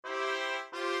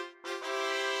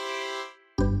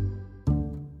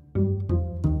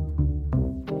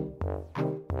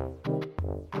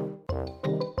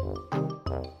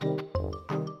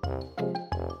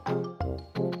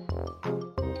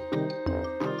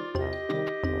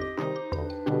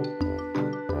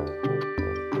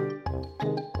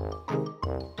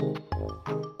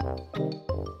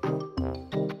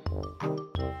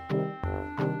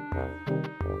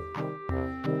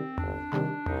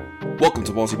Welcome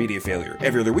to Multimedia Failure.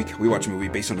 Every other week, we watch a movie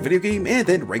based on a video game and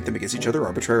then rank them against each other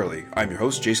arbitrarily. I'm your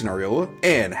host, Jason Ariola,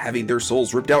 and having their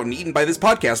souls ripped out and eaten by this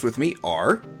podcast with me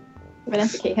are...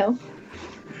 Vanessa Cahill.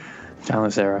 John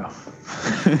Lucero.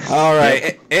 All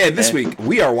right, and this week,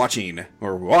 we are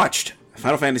watched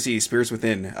Final Fantasy Spirits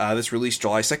Within. This released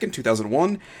July 2nd,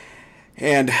 2001.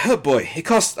 And, oh boy, it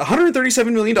cost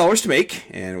 $137 million to make,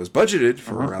 and it was budgeted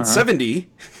for around $70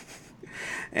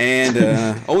 and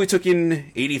only took in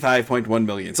 $85.1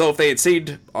 million. So if they had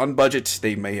stayed on budget,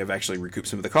 they may have actually recouped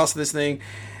some of the cost of this thing.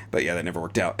 But yeah, that never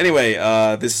worked out. Anyway,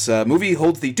 this movie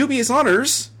holds the dubious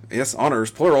honors, yes,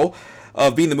 honors, plural,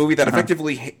 of being the movie that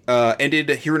effectively ended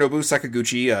Hironobu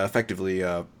Sakaguchi, effectively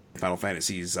Final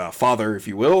Fantasy's father, if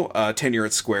you will, tenure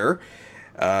at Square.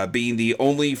 Being the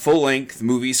only full-length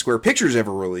movie Square Pictures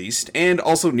ever released, and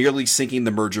also nearly sinking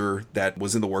the merger that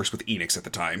was in the works with Enix at the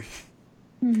time.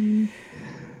 Mm-hmm.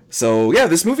 So yeah,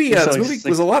 this movie was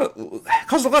caused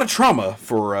a lot of trauma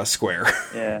for Square.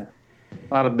 Yeah,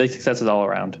 a lot of big successes all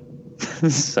around.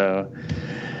 So,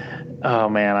 oh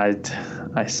man,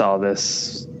 I saw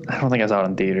this. I don't think I saw it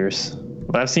in theaters,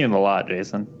 but I've seen it a lot,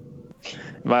 Jason.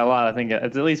 By a lot, I think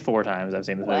it's at least 4 times I've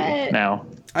seen this movie now.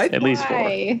 At least 4.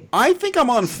 I think I'm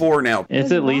on 4 now.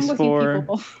 It's at least 4.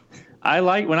 When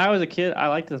I was a kid, I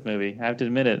liked this movie. I have to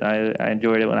admit it. I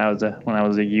enjoyed it when I was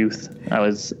a youth. I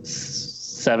was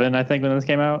 7, I think, when this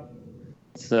came out.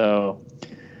 So,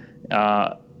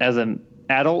 as an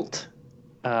adult,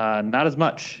 not as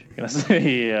much. I'm gonna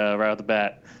say right off the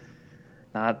bat,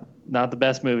 not the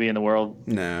best movie in the world.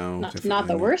 No, not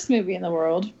the worst movie in the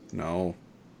world. No.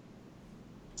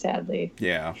 Sadly.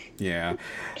 Yeah. Not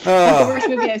the worst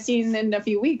movie I've seen in a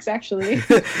few weeks, actually.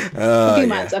 A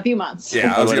few months.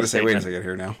 Yeah, I was going to say, wait a second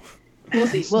here now. We'll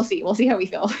see how we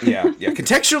feel. Yeah.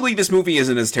 Contextually, this movie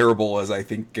isn't as terrible as I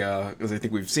think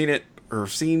we've seen it,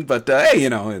 but hey,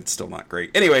 it's still not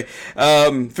great. Anyway,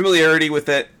 familiarity with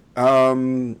it.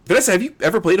 Vanessa, have you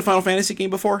ever played a Final Fantasy game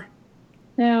before?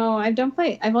 No, I've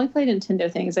only played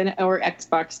Nintendo things or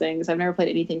Xbox things. I've never played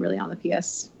anything really on the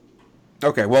PS.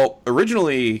 Okay, well,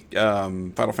 originally,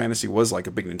 Final Fantasy was like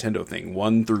a big Nintendo thing.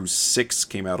 1 through 6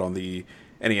 came out on the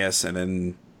NES, and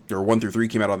then 1 through 3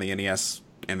 came out on the NES,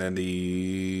 and then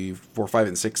the 4, 5,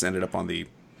 and 6 ended up on the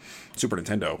Super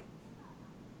Nintendo.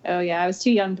 Oh yeah, I was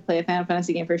too young to play a Final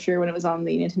Fantasy game for sure when it was on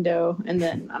the Nintendo, and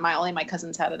then my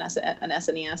cousins had an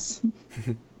SNES.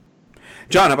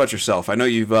 John, how about yourself? I know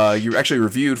you actually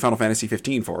reviewed Final Fantasy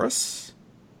 15 for us.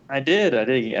 I did.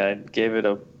 I gave it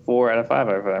a 4 out of 5,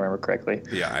 if I remember correctly.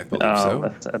 Yeah, I believe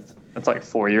so. That's like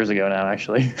 4 years ago now,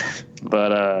 actually.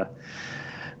 But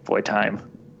boy, time's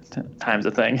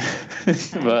a thing.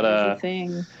 But a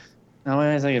thing. No,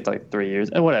 I think it's like 3 years.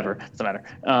 Whatever, doesn't matter.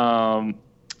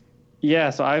 Yeah,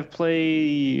 so I've at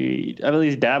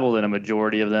least dabbled in a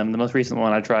majority of them. The most recent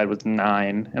one I tried was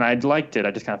 9, and I liked it.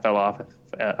 I just kind of fell off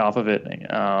of it.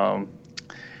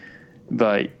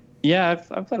 But yeah,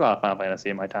 I've played a lot of Final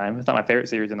Fantasy in my time. It's not my favorite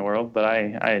series in the world, but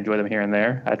I enjoy them here and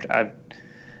there. I've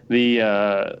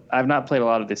not played a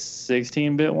lot of the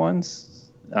 16-bit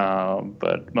ones,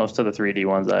 but most of the 3D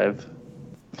ones I've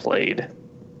played.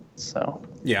 So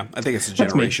yeah, I think it's a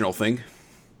generational thing.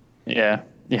 Yeah,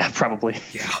 probably.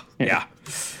 Yeah.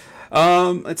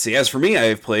 Let's see. As for me,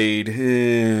 I've played.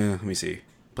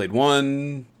 Played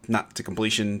 1, not to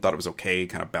completion. Thought it was okay.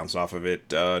 Kind of bounced off of it.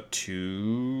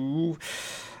 2.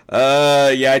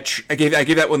 I gave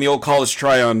that one the old college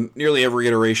try on nearly every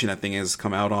iteration that thing has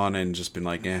come out on, and just been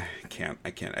like, I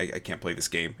can't play this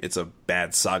game. It's a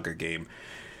bad Saga game,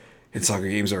 and Saga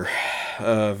games are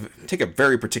take a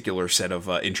very particular set of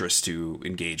interests to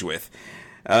engage with.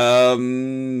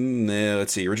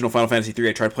 Let's see. Original Final Fantasy 3,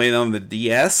 I tried playing on the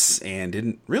DS and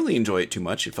didn't really enjoy it too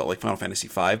much. It felt like Final Fantasy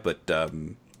 5, but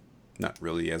not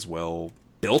really as well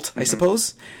built, I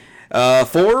suppose.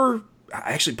 4.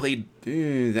 I actually played,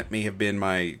 that may have been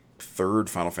my 3rd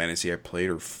Final Fantasy I played,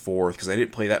 or 4th, because I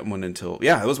didn't play that one until,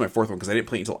 that was my 4th one, because I didn't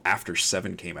play it until after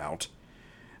 7 came out.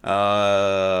 5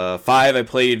 I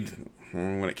played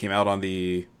when it came out on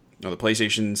the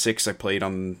PlayStation. 6 I played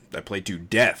to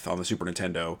death on the Super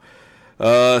Nintendo.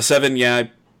 7,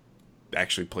 I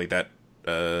actually played that,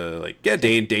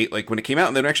 day and date, like when it came out,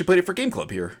 and then I actually played it for Game Club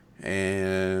here.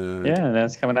 And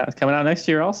that's coming out. It's coming out next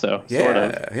year, also. Sort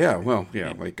of. Yeah. Well,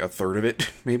 like a third of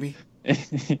it, maybe.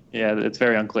 Yeah, it's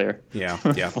very unclear. Yeah.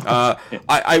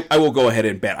 I will go ahead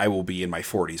and bet I will be in my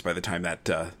 40s by the time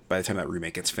that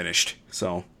remake gets finished.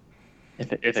 So,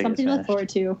 if something to look forward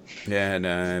to. Yeah, and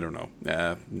I don't know.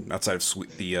 Outside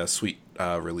of the sweet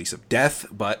release of Death,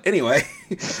 but anyway,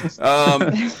 8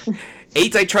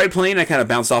 I tried playing. I kind of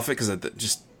bounced off it because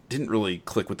didn't really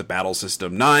click with the battle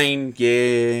system. 9,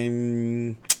 yeah.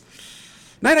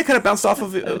 9, I kind of bounced off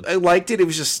of it. I liked it. It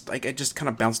was just like I just kind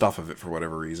of bounced off of it for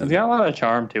whatever reason. It's got a lot of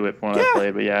charm to it from when I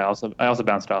played, but yeah, I also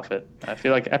bounced off it. I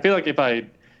feel like if I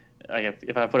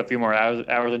put a few more hours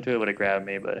into it, it would have grabbed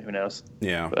me, but who knows?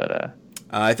 Yeah. But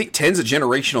I think 10's a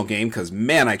generational game because,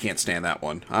 man, I can't stand that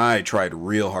one. I tried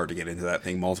real hard to get into that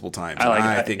thing multiple times.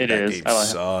 I think that game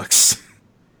sucks.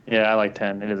 Yeah, I like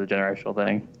 10. It is a generational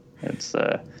thing. It's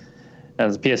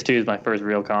as PS2 is my first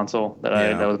real console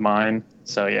that was mine.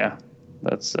 So yeah,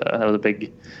 that was a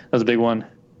big one.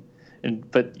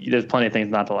 But there's plenty of things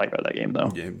not to like about that game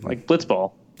though, like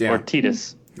Blitzball or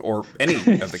Tidus or any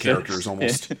of the characters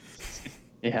almost.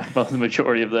 Yeah, well, the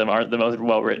majority of them aren't the most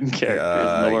well-written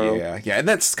characters in the world. Yeah, and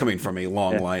that's coming from a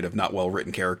long line of not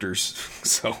well-written characters.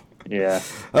 So yeah.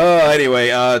 Anyway,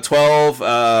 12.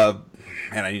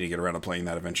 Man, I need to get around to playing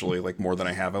that eventually, like more than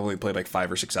I have. I've only played like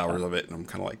 5 or 6 hours of it, and I'm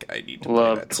kind of like, I need to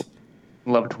play that.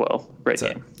 Love 12. Great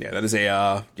game. Yeah, that is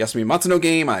a Yasumi Matsuno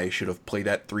game. I should have played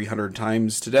that 300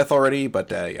 times to death already,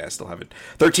 but I still haven't.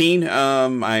 13,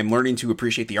 I'm learning to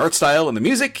appreciate the art style and the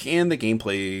music and the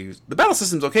gameplay. The battle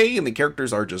system's okay, and the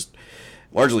characters are just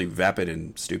largely vapid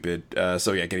and stupid.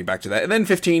 So yeah, getting back to that. And then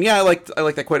 15, I like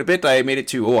that quite a bit. I made it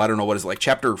to, I don't know, what is it, like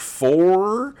chapter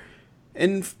 4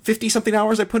 in 50-something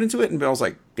hours I put into it, and I was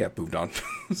like, yeah, moved on.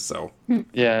 So.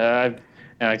 Yeah,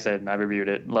 like I said, I reviewed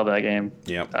it. Love that game.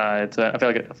 Yeah. I feel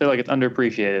like it's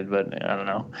underappreciated, but I don't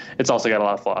know. It's also got a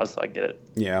lot of flaws, so I get it.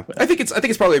 Yeah, but I think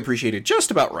it's probably appreciated just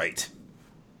about right.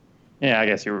 Yeah, I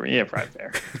guess you're probably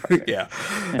fair. Yeah.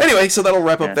 Anyway, so that'll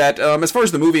wrap up that. As far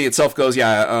as the movie itself goes,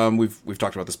 we've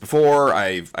talked about this before.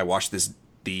 I watched this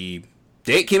the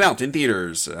day it came out in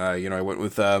theaters. I went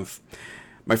with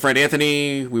my friend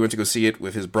Anthony. We went to go see it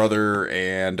with his brother,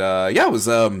 and it was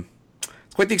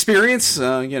quite the experience,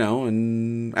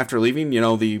 and after leaving,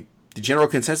 the general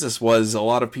consensus was a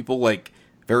lot of people, like,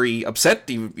 very upset.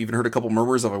 Even heard a couple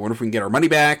murmurs of, I wonder if we can get our money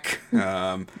back.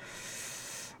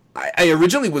 I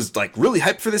originally was, like, really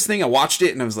hyped for this thing. I watched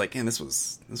it, and I was like, man, this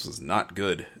was not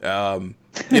good. Outside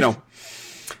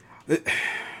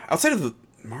of the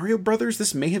Mario Brothers,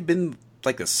 this may have been,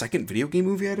 like, the second video game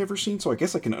movie I'd ever seen, so I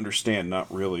guess I can understand not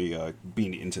really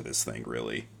being into this thing,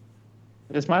 really.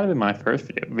 This might have been my first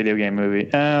video game movie.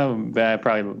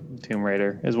 Probably Tomb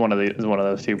Raider is one of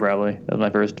those two. Probably that was my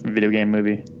first video game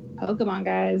movie. Pokemon,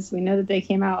 guys, we know that they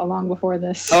came out long before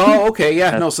this. Oh, okay,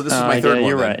 yeah, no. So this is my third one.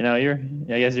 You're right. No,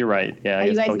 I guess you're right. Yeah. Have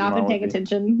you guys not been paying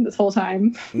attention this whole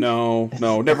time? No.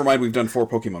 Never mind. We've done 4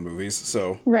 Pokemon movies,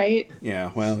 so right.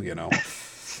 Yeah. Well,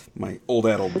 my old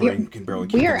adult brain can barely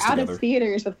keep We are things out together. Of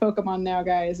theaters with Pokemon now,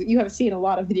 guys. You have seen a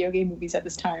lot of video game movies at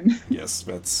this time. Yes,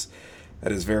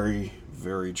 that is very,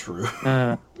 very true.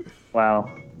 Wow.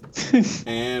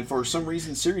 And for some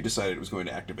reason, Siri decided it was going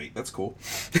to activate. That's cool.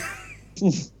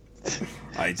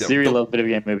 Siri loves video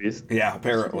game movies. Yeah,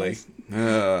 apparently.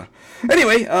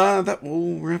 Anyway, that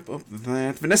will wrap up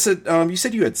that. Vanessa, you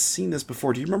said you had seen this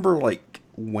before. Do you remember, like,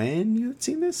 when you had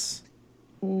seen this?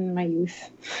 In my youth.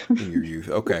 In your youth.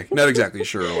 Okay. Not exactly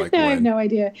sure, like, when. I have no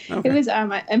idea. Okay. It was,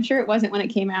 I'm sure it wasn't when it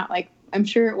came out. I'm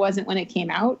sure it wasn't when it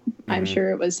came out. Mm-hmm. I'm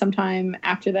sure it was sometime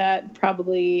after that,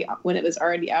 probably when it was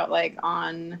already out, like,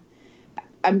 on...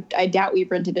 I doubt we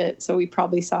rented it, so we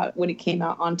probably saw it when it came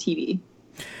out on TV.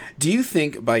 Do you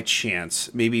think, by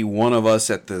chance, maybe one of us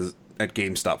at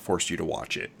GameStop forced you to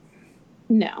watch it?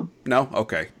 No. No?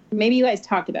 Okay. Maybe you guys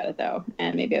talked about it, though,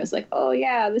 and maybe I was like, oh,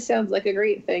 yeah, this sounds like a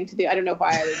great thing to do. I don't know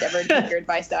why I would ever take your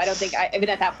advice, though. I don't think, even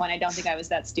at that point, I don't think I was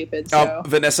that stupid, so...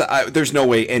 Vanessa, there's no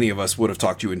way any of us would have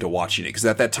talked you into watching it, because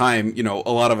at that time, a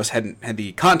lot of us hadn't had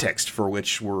the context for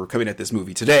which we're coming at this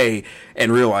movie today,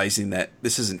 and realizing that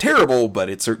this isn't terrible, but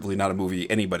it's certainly not a movie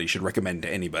anybody should recommend to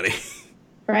anybody.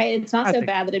 Right? It's not so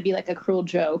bad that it'd be like a cruel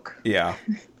joke. Yeah.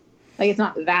 Like, it's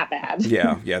not that bad.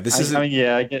 Yeah. This is. I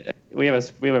get, we have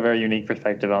a very unique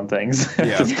perspective on things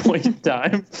at this point in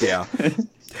time. Yeah.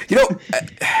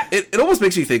 It almost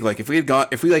makes me think, like, if we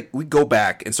go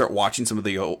back and start watching some of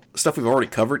the old stuff we've already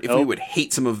covered, if we would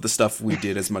hate some of the stuff we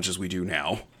did as much as we do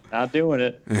now. Not doing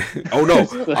it. Oh no,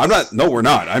 I'm not. No, we're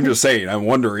not. I'm just saying. I'm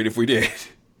wondering if we did.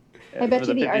 I bet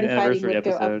you the art of fighting would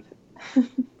go up.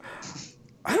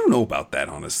 I don't know about that,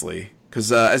 honestly,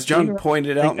 because as John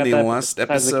pointed out in the last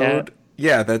episode,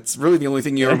 that's really the only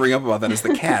thing you ever bring up about that is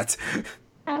the cat.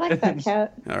 I like that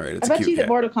cat. All right, it's I a bet cute you that cat.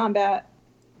 Mortal Kombat.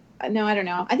 No, I don't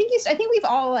know. I think we've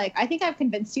all I think I've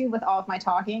convinced you with all of my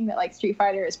talking that, like, Street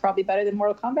Fighter is probably better than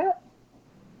Mortal Kombat.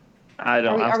 I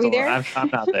don't. Are we there? I'm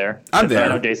not there. I'm there. I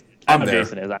know Jason.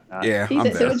 Jason is. I'm not. Yeah, I'm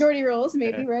there. So majority rules,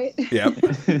 maybe, right? Yep.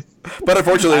 But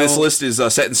unfortunately, this list is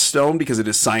set in stone because it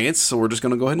is science, so we're just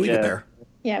going to go ahead and leave it there.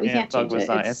 Yeah, we can't change it.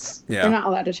 Science. Yeah. We're not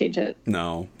allowed to change it.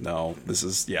 No. This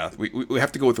is we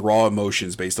have to go with raw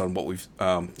emotions based on what we've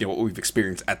what we've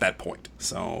experienced at that point.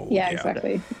 So Yeah,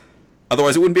 exactly.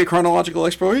 Otherwise, it wouldn't be a chronological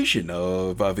exploration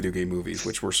of video game movies,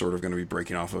 which we're sort of going to be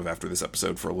breaking off of after this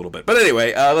episode for a little bit. But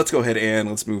anyway, let's go ahead and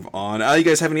let's move on. You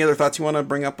guys have any other thoughts you want to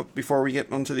bring up before we get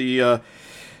onto the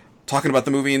talking about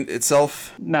the movie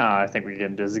itself? No, I think we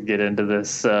can just get into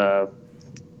this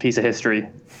piece of history.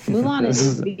 Mulan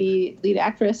is the lead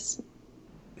actress.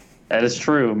 That is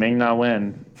true. Ming-Na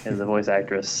Wen is the voice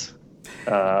actress.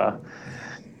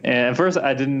 And at first,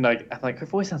 I didn't I'm like, her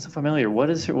voice sounds so familiar.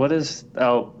 What is?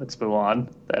 Oh, it's Mulan.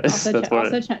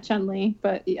 Also Chun-Li,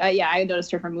 but yeah, I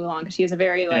noticed her from Mulan because she has a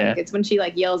very it's when she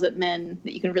yells at men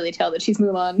that you can really tell that she's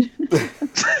Mulan.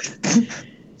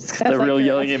 The real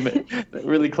yelling at men,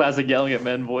 really classic yelling at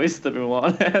men voice that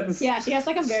Mulan has. Yeah, she has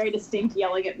a very distinct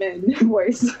yelling at men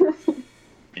voice.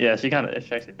 Yeah, she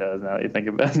actually does. Now that you think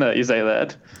about, now that you say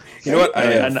that. You know what?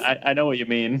 I know what you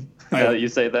mean. Now that you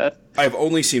say that, I've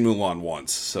only seen Mulan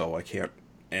once, so I can't.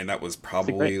 And that was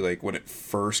probably when it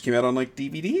first came out on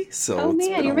DVD. So oh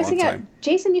man, you're missing out,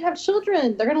 Jason. You have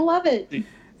children; they're gonna love it.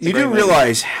 You do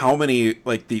realize how many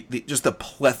the just the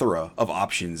plethora of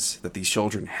options that these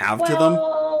children have to them.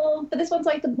 But this one's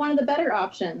one of the better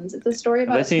options. It's a story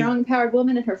about a strong, empowered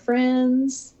woman and her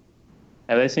friends.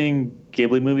 Have they seen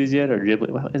Ghibli movies yet, or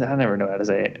Ghibli? I never know how to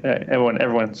say it.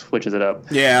 Everyone switches it up.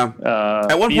 Yeah.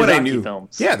 At one point, I knew.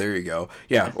 Films. Yeah, there you go.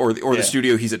 Yeah, or the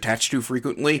studio he's attached to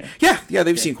frequently. Yeah,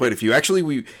 they've seen quite a few. Actually,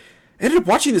 we ended up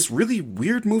watching this really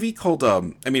weird movie called.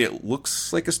 It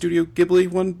looks like a Studio Ghibli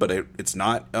one, but it's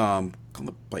not.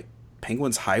 Called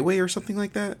Penguin's Highway or something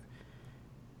like that.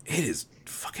 It is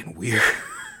fucking weird.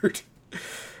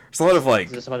 There's a lot of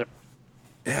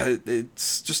yeah,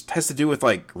 it's just has to do with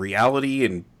reality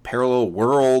and parallel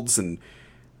worlds, and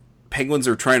penguins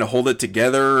are trying to hold it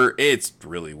together. It's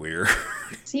really weird.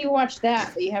 So you watched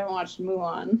that, but you haven't watched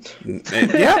Mulan.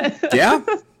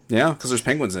 Yeah, because there's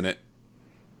penguins in it.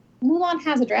 Mulan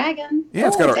has a dragon. Yeah,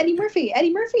 it's got Eddie Murphy.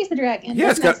 Eddie Murphy is the dragon. Yeah,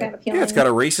 it's got a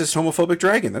racist, homophobic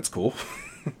dragon. That's cool.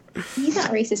 He's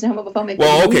not racist and homophobic.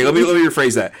 Well, okay, let me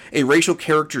rephrase that. A racial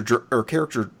character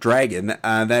dragon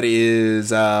that is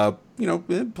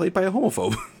played by a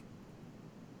homophobe.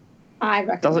 I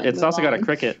recommend it's also got a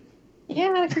cricket.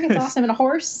 Yeah, the cricket's awesome, and a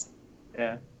horse.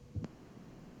 Yeah.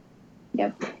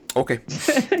 Yep. Okay.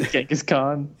 Genghis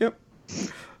Khan. Yep.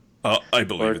 I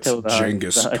believe it's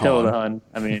Genghis Khan. Attila the Hun.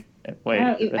 I mean, wait.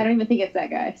 I don't even think it's that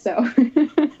guy. So.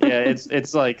 Yeah, it's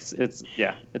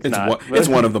not. It's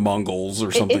one of the Mongols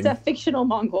or something. It's a fictional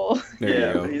Mongol. There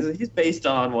you go. He's based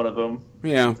on one of them.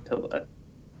 Yeah.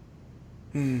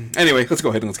 Anyway, let's go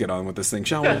ahead and let's get on with this thing,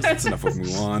 shall we? That's enough of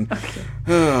Mulan.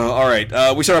 All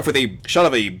right. We start off with a shot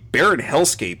of a barren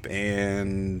hellscape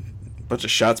and a bunch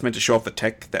of shots meant to show off the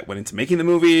tech that went into making the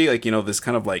movie. This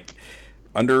kind of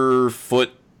underfoot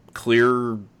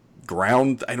clear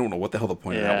ground. I don't know what the hell the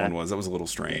point of that one was. That was a little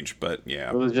strange, but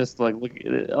yeah. It was just look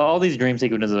at all these dream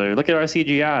sequences. Look at our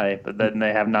CGI, but then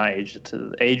they have not aged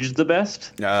the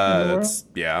best. Yeah.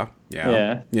 So.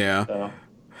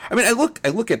 I mean, I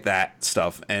look at that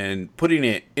stuff and putting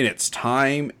it in its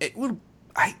time. It would,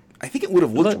 I think it would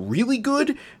have looked really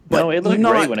good. But it looked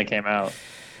great when it came out.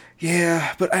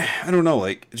 Yeah, but I don't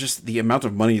know, just the amount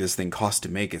of money this thing costs to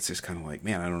make, it's just kind of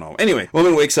man, I don't know. Anyway,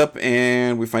 woman wakes up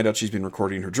and we find out she's been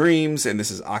recording her dreams, and this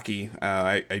is Aki.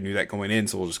 I knew that going in,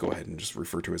 so we'll just go ahead and just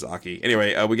refer to her as Aki.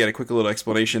 Anyway, we get a quick little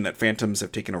explanation that phantoms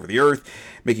have taken over the Earth,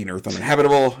 making Earth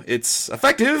uninhabitable. It's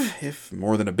effective, if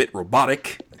more than a bit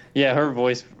robotic. Yeah, her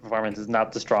voice performance is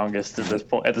not the strongest at this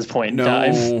point in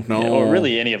time. No. Or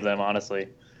really any of them, honestly.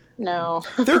 No.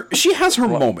 She has her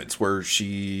moments where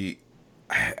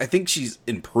I think she's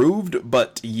improved,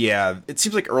 but yeah, it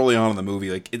seems like early on in the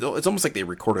movie, it's almost like they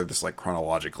recorded this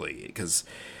chronologically, because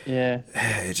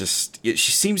she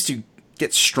seems to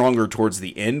get stronger towards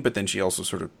the end, but then she also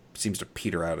sort of seems to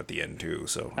peter out at the end too.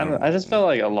 So I just felt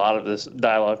like a lot of this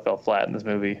dialogue fell flat in this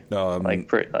movie. Yeah.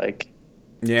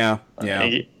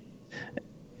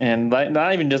 And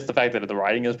not even just the fact that the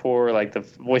writing is poor, the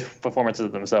voice performances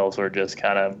themselves were just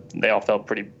they all felt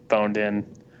pretty boned in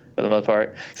for the most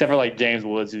part. Except for James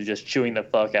Woods, who's just chewing the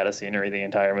fuck out of scenery the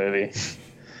entire movie.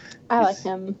 I like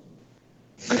him.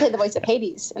 He played the voice of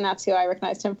Hades, and that's who I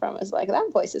recognized him from. That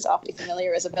voice is awfully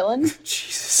familiar as a villain.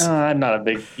 Jesus. I'm not a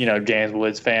big, James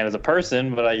Woods fan as a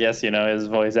person, but I guess, his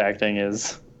voice acting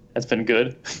has been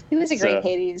good. He was a great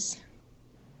Hades.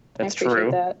 That's true.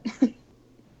 That.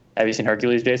 Have you seen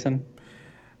Hercules, Jason?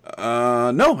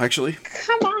 No, actually.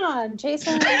 Come on,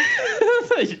 Jason.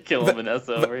 You're killing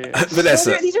Vanessa over here.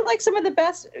 Vanessa. These are like some of the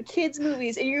best kids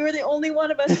movies, and you're the only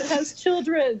one of us that has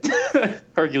children.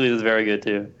 Hercules is very good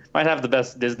too. Might have the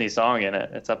best Disney song in it.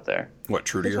 It's up there. What,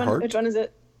 True to Which Your one, Heart? which one is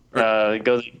it? Go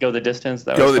the distance.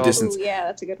 That Go was the called. Distance. Ooh, yeah,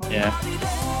 that's a good one. Yeah.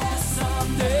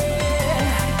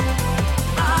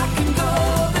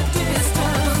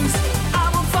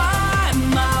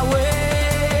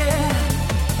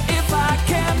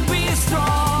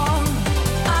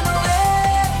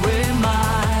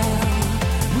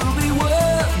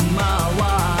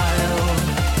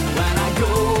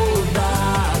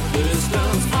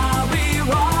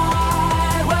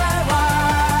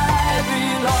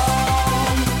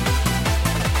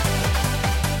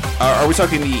 Are we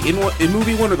talking the in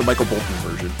movie one or the Michael Bolton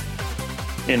version?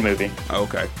 In movie. Oh,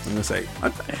 okay, I'm gonna say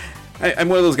I'm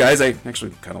one of those guys. I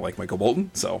actually kind of like Michael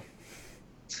Bolton, so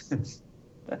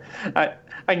I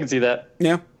can see that.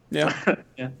 yeah. Yeah.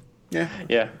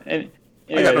 And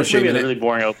I got no shame in a it. really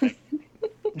boring opening.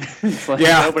 It's like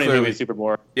Yeah, the opening clearly. movie is super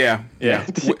boring. Yeah. Yeah.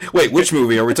 Wait, which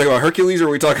movie are we talking about? Hercules, or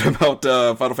are we talking about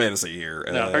Final Fantasy here?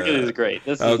 No, Hercules is great.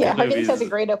 This okay. Yeah, movie Hercules has a is-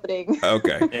 great opening.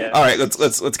 Okay. Yeah. All right.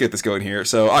 Let's get this going here.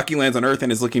 So Aki lands on Earth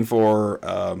and is looking for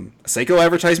a Seiko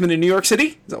advertisement in New York City.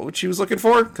 Is that what she was looking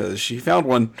for? Because she found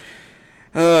one.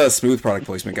 Smooth product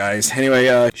placement, guys.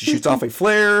 Anyway, she shoots off a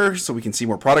flare so we can see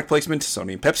more product placement.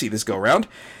 Sony and Pepsi this go around.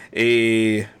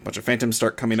 A bunch of phantoms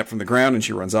start coming up from the ground, and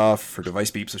she runs off. Her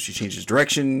device beeps, so she changes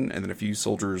direction. And then a few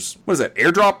soldiers. What is that?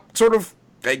 Airdrop, sort of.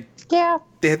 Yeah.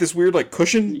 They had this weird like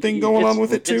cushion thing going on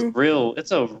with it too.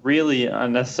 It's a really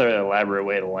unnecessarily elaborate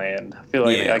way to land. I feel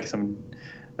like Yeah. like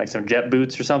some jet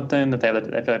boots or something. If they have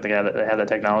I feel like they have that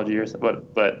technology or something.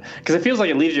 But because it feels like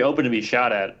it leaves you open to be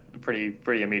shot at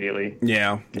pretty immediately.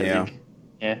 Yeah. Yeah.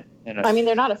 And, I mean,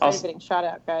 they're not afraid Also- of getting shot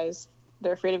at, guys.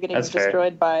 They're afraid of getting That's fair.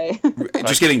 destroyed by.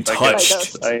 Just getting like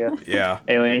touched. Yeah.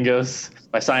 Alien Ghosts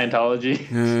by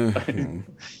Scientology.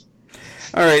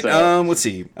 All right, So- let's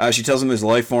see. She tells him there's a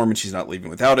life form and she's not leaving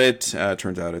without it.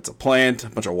 Turns out it's a plant. A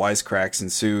bunch of wisecracks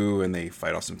ensue, and they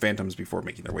fight off some phantoms before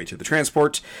making their way to the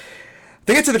transport.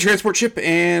 They get to the transport ship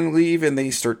and leave, and they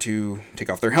start to take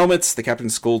off their helmets. The captain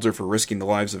scolds her for risking the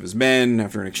lives of his men.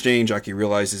 After an exchange, Aki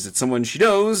realizes it's someone she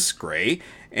knows, Gray,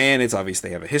 and it's obvious they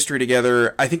have a history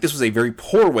together. I think this was a very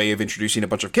poor way of introducing a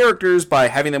bunch of characters by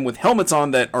having them with helmets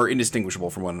on that are indistinguishable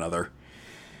from one another.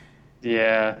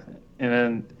 Yeah, and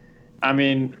then I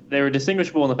mean they were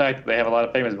distinguishable in the fact that they have a lot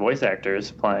of famous voice actors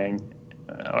playing,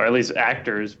 or at least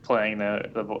actors playing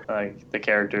the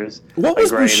characters. What Like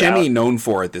was Gray's Buscemi known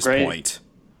for at this Gray- point?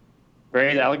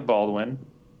 Gray's Alec Baldwin.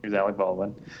 Who's Alec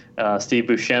Baldwin? Steve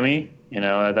Buscemi. You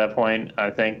know, at that point, I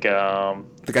think. The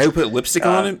guy who put lipstick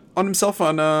on himself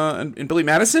in Billy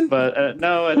Madison? But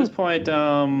no, at this point,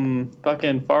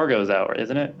 fucking Fargo's out,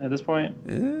 isn't it? At this point.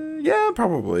 Yeah,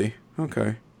 probably.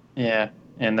 Okay. Yeah,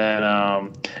 and then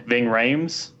Ving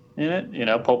Rhames in it. You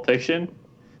know, Pulp Fiction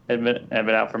had been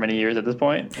out for many years at this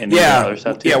point. And other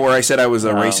stuff too. Yeah, where I said I was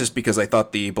a racist because I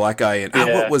thought the black guy in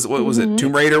Yeah. what was it?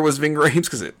 Tomb Raider was Ving Rhames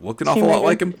because it looked an awful lot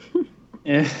like him.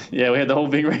 Yeah, we had the whole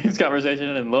Ving Rhames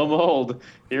conversation, and lo and behold,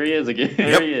 here he is again. Yep.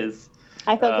 Here he is.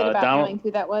 I felt good about Donald- knowing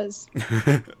who that was.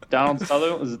 Donald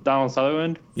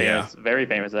Sutherland. Yeah. Famous, very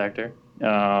famous actor.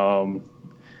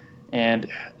 And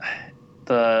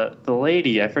the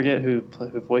lady, I forget who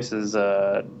voices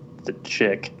the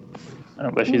chick,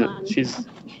 but Mulan. she's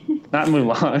not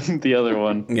Mulan, the other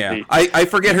one. Yeah, I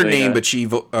forget her the, name, but she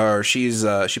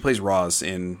plays Roz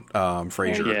in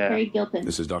Frasier. Yeah. Harry Gilpin.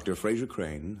 This is Dr. Fraser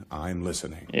Crane. I'm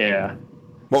listening. Yeah.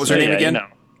 What was her name yeah, again? you know.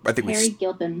 I think Harry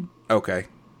Gilpin. Okay,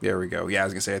 there we go. Yeah, I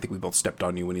was gonna say I think we both stepped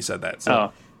on you when you said that. So.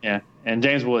 Oh, yeah. And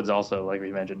James Woods also, like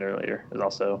we mentioned earlier, is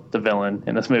also the villain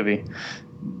in this movie.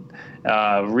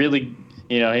 Really,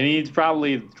 he's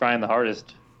probably trying the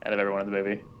hardest out of everyone in the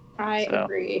movie. I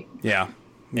agree. Yeah.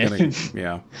 Yeah.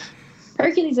 Yeah.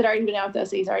 Hercules had already been out though,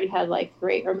 so he's already had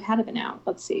had it been out.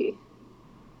 Let's see.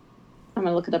 I'm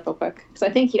gonna look it up real quick because I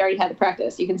think he'd already had the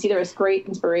practice. You can see there was great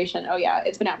inspiration. Oh yeah,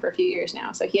 it's been out for a few years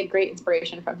now, so he had great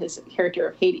inspiration from his character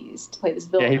of Hades to play this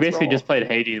villain. Yeah, he basically just played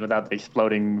Hades without the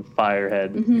exploding fire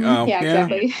head. Oh, Yeah,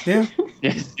 exactly. Yeah.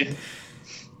 Yes.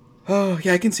 Oh,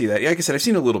 yeah, I can see that. Yeah, like I said, I've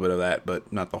seen a little bit of that,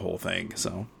 but not the whole thing.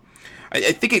 So, I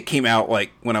think it came out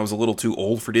like when I was a little too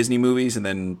old for Disney movies, and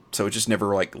then so it just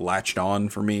never like latched on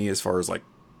for me as far as like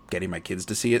getting my kids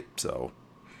to see it. So,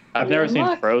 I've never seen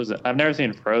Look.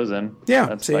 Frozen. yeah,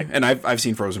 That's see, like- and I've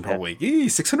seen Frozen probably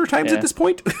 600 times Yeah. at this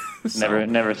point. So,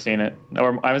 never seen it.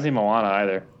 Or I haven't seen Moana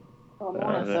either. Oh,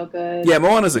 Moana's so good. Yeah,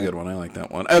 Moana's a good one. I like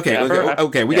that one. Okay, Yeah,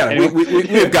 okay, we yeah, got anyway. we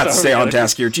have got to Sorry, stay on guys.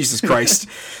 task here. Jesus Christ!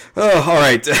 Oh, all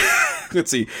right.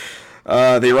 let's see.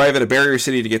 They arrive at a barrier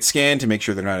city to get scanned to make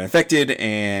sure they're not infected.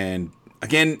 And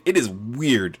again, it is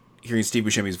weird hearing Steve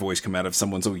Buscemi's voice come out of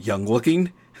someone so young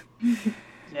looking.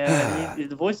 Yeah,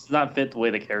 the voice does not fit the way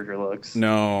the character looks.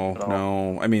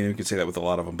 No. I mean, you could say that with a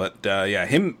lot of them, but yeah,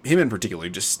 him in particular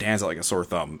just stands out like a sore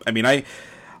thumb. I mean, I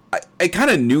kind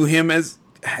of knew him as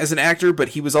an actor, but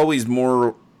he was always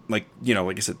more like,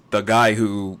 like I said, the guy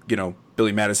who,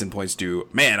 Billy Madison points to,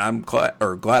 man, I'm glad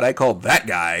I called that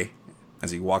guy,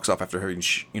 as he walks off after having,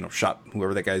 shot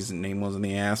whoever that guy's name was in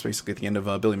the ass, basically at the end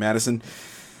of Billy Madison.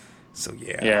 So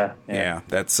yeah.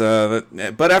 That's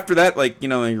but after that, I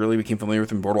really became familiar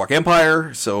with him in Boardwalk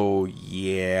Empire. So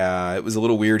yeah, it was a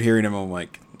little weird hearing him. I'm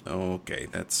like, okay,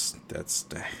 that's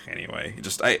anyway. He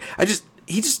just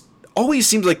always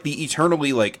seems like the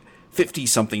eternally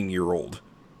 50-something-year-old.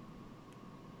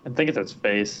 I think it's his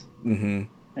face. Mm-hmm.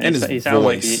 And he sounds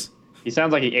voice. He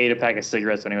sounds like he ate a pack of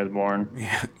cigarettes when he was born.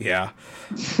 Yeah.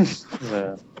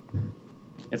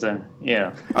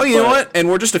 Yeah. Oh, you know what? And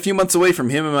we're just a few months away from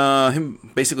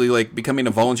him basically becoming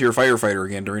a volunteer firefighter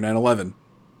again during 9/11.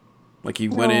 He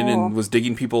went in and was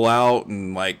digging people out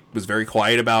and was very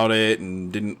quiet about it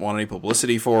and didn't want any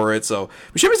publicity for it. So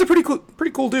Buscemi's a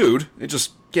pretty cool dude. It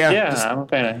just I'm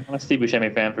a Steve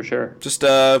Buscemi fan for sure. Just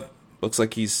looks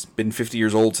like he's been 50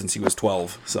 years old since he was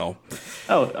 12. So.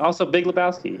 Oh, also Big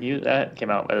Lebowski. That came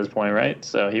out at this point, right?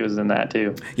 So he was in that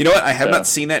too. You know what? I have not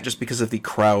seen that just because of the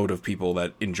crowd of people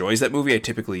that enjoys that movie. I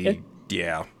typically,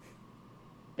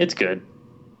 It's good.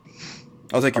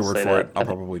 I'll take your word for it. I'll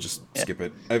probably just skip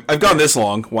it. I've gone this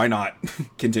long. Why not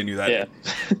continue that? Yeah.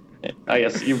 I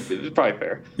guess it's probably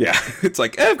fair. Yeah, it's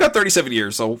I've got 37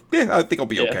 years, so yeah, I think I'll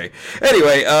be okay.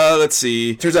 Anyway, let's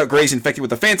see. Turns out Gray's infected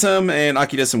with the Phantom, and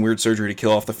Aki does some weird surgery to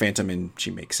kill off the Phantom, and she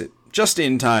makes it just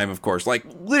in time, of course.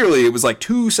 Literally, it was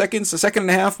 2 seconds, a second and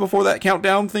a half before that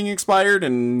countdown thing expired,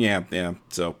 and yeah.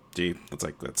 So,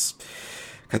 let's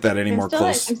cut that any more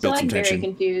close. I'm still very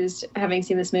confused, having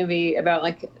seen this movie about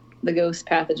the ghost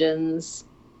pathogens.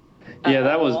 Yeah,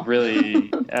 that was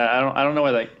really. I don't know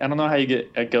why. I don't know how you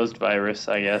get a ghost virus.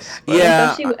 I guess. But.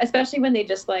 Yeah, especially when they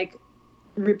just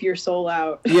rip your soul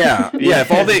out. Yeah.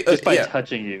 If all they just by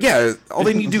touching you. Yeah, all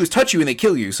they need to do is touch you and they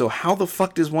kill you. So how the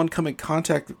fuck does one come in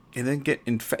contact and then get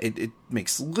infected? It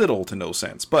makes little to no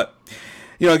sense. But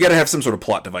gotta have some sort of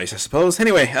plot device, I suppose.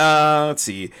 Anyway, let's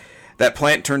see. That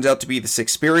plant turns out to be the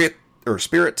sixth spirit,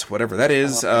 whatever that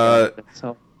is.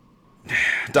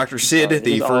 Dr. Sid,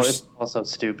 it's also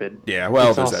stupid. Yeah, well,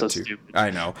 it's there's that too. Stupid.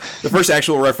 I know. The first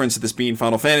actual reference to this being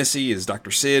Final Fantasy is Dr.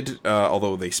 Sid,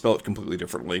 although they spell it completely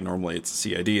differently. Normally it's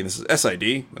CID, and this is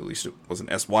SID. At least it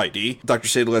wasn't SYD. Dr.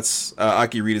 Sid lets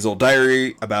Aki read his old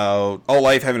diary about all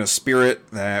life having a spirit,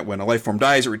 that when a life form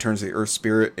dies, it returns to the Earth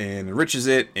spirit and enriches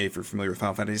it. If you're familiar with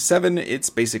Final Fantasy VII,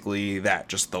 it's basically that,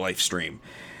 just the life stream.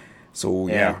 So,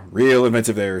 yeah, real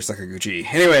inventive there, Sakaguchi.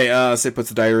 Anyway, Sid puts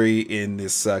the diary in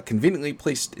this conveniently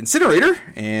placed incinerator,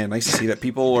 and nice to see that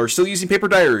people are still using paper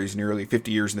diaries nearly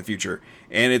 50 years in the future.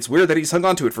 And it's weird that he's hung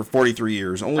on to it for 43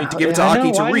 years, only to give it to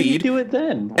Aki to read. Why did he do it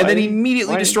then? And then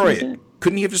immediately destroy it.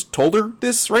 Couldn't he have just told her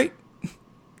this, right?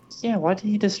 Yeah, why did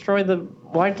he destroy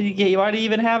why did he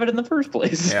even have it in the first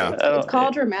place? Yeah. It's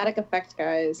called dramatic effect,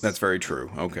 guys. That's very true.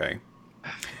 Okay.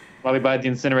 Why we buy the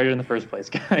incinerator in the first place,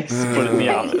 guys? Put it in the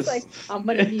office. I'm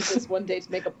going to need this one day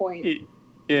to make a point.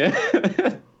 Yeah.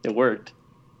 It worked.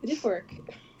 It did work.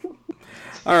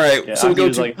 All right, yeah, so we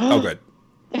go to... Oh, good.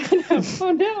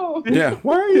 Oh, no. Yeah,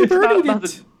 why are you burning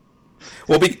it?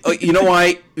 Well, you know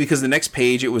why? Because the next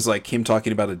page, it was him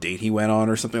talking about a date he went on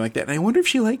or something like that. And I wonder if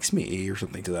she likes me or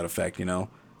something to that effect, He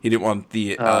didn't want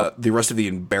the rest of the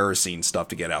embarrassing stuff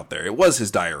to get out there. It was his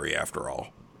diary, after all.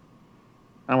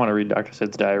 I want to read Dr.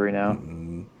 Sid's diary now.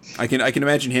 I can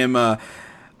imagine him,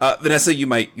 Vanessa. You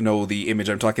might know the image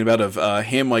I'm talking about of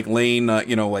him laying,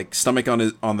 stomach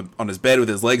on his bed with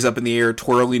his legs up in the air,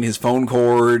 twirling his phone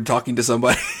cord, talking to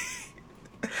somebody.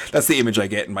 That's the image I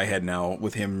get in my head now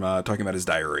with him talking about his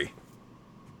diary.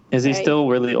 Is he still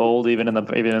really old, even in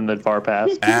the far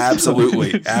past?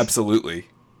 Absolutely, absolutely.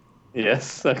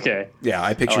 Yes. Okay. Yeah,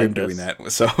 I picture him doing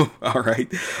that. So, all right.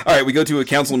 We go to a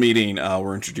council meeting.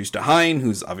 We're introduced to Hein,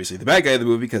 who's obviously the bad guy of the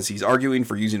movie because he's arguing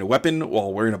for using a weapon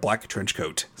while wearing a black trench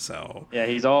coat. So. Yeah,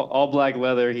 he's all black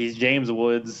leather. He's James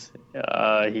Woods.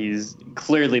 He's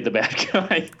clearly the bad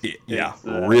guy. Yeah.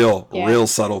 Real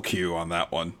subtle cue on that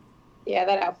one. Yeah,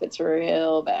 that outfit's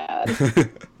real bad.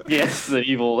 Yes,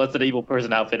 that's an evil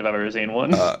person outfit if I've ever seen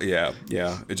one. Yeah.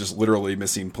 It's just literally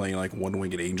missing playing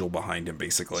one-winged angel behind him,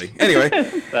 basically. Anyway.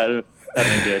 That'd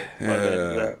been good.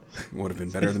 Would have been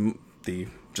better than the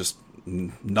just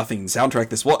nothing soundtrack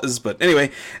this was, but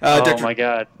anyway. My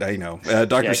god. I know.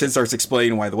 Dr. Sid starts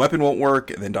explaining why the weapon won't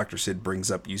work, and then Dr. Sid brings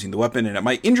up using the weapon, and it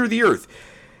might injure the Earth.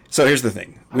 So here's the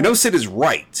thing. We know Sid is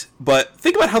right, but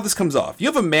think about how this comes off. You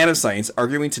have a man of science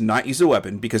arguing to not use a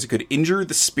weapon because it could injure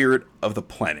the spirit of the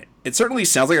planet. It certainly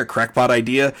sounds like a crackpot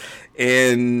idea,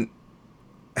 and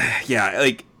yeah,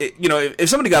 like, if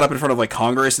somebody got up in front of, like,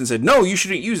 Congress and said, no, you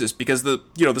shouldn't use this because the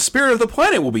spirit of the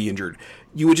planet will be injured,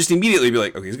 you would just immediately be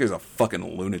like, okay, this guy's a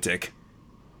fucking lunatic.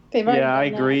 Yeah, I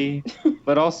agree.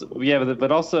 but also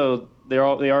they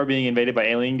are being invaded by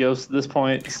alien ghosts at this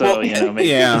point. So maybe.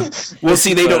 Yeah. Well,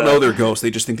 see, they don't know they're ghosts.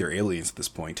 They just think they're aliens at this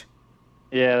point.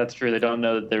 Yeah, that's true. They don't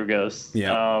know that they're ghosts.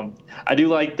 Yeah. I do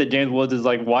like that James Woods is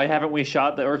like, why haven't we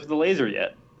shot the Earth with a laser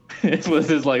yet? It was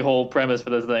his like whole premise for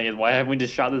this thing is why haven't we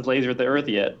just shot this laser at the Earth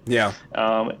yet? Yeah.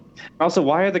 Also,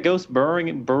 why are the ghosts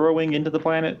burrowing into the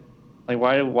planet? Like,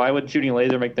 why would shooting a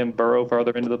laser make them burrow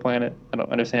farther into the planet? I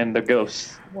don't understand. They're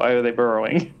ghosts. Why are they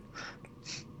burrowing?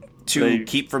 To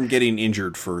keep from getting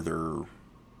injured further.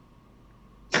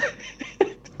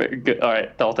 Very good. All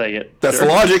right, I'll take it. That's the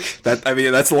logic. That's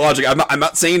the logic. I'm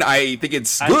not saying I think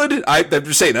it's good. I'm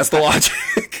just saying that's the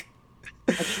logic.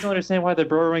 I just don't understand why they're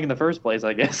burrowing in the first place,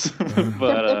 I guess.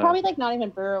 But they're probably like not even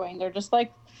burrowing. They're just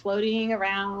like floating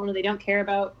around. They don't care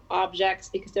about objects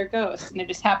because they're ghosts, and they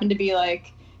just happen to be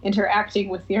like interacting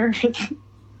with the Earth.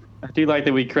 I do like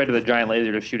that we created a giant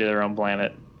laser to shoot at our own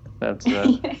planet. That's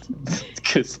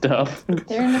good stuff.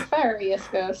 They're nefarious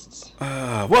ghosts.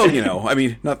 Well, I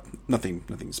mean,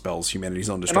 nothing spells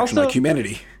humanity's own destruction like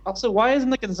humanity. Also, why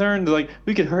isn't the concern like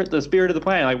we could hurt the spirit of the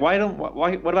planet? Like,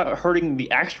 what about hurting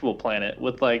the actual planet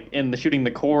with like shooting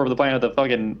the core of the planet with a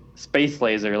fucking space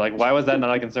laser? Like, why was that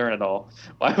not a concern at all?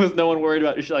 Why was no one worried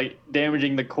about like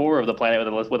damaging the core of the planet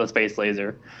with a space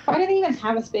laser? Why do they even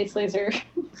have a space laser?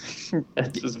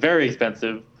 It's just very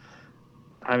expensive.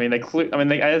 I mean,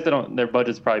 their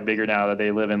budget's probably bigger now that they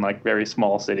live in like very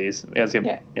small cities. Now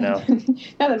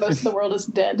that most of the world is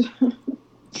dead.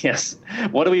 Yes.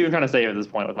 What are we even trying to say at this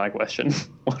point with my question?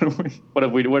 What are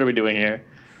we doing here?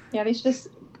 Yeah, they should just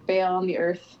bail on the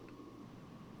Earth.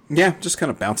 Yeah, just kind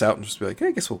of bounce out and just be like, hey,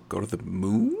 I guess we'll go to the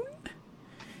moon.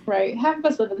 Right. Half of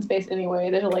us live in space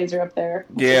anyway. There's a laser up there.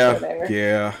 Yeah.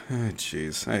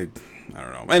 Jeez. I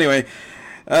don't know. Anyway.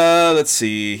 Let's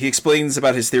see. He explains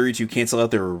about his theory to cancel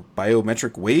out their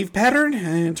biometric wave pattern,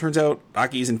 and it turns out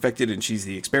Aki's infected and she's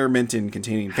the experiment in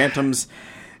containing phantoms,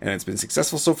 and it's been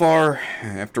successful so far.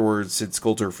 Afterwards, Sid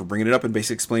scolds her for bringing it up and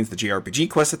basically explains the JRPG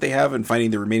quest that they have and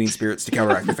finding the remaining spirits to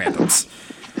counteract the phantoms.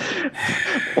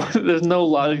 There's no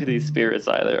logic to these spirits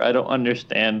either. I don't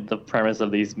understand the premise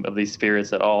of these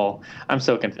spirits at all. I'm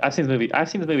so confused. I've seen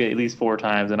this movie at least 4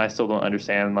 times, and I still don't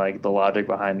understand like the logic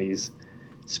behind these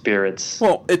spirits.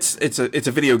 Well, it's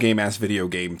a video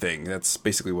game thing. That's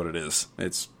basically what it is.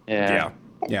 Yeah.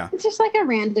 It's just like a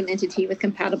random entity with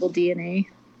compatible DNA.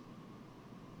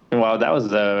 Wow, that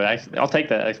was I'll take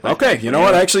that. Okay, you know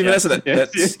what? Actually, Vanessa,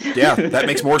 that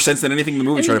makes more sense than anything the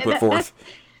movie tried to put forth.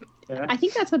 I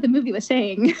think that's what the movie was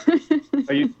saying.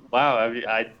 Wow,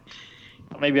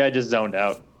 maybe I just zoned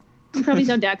out. You probably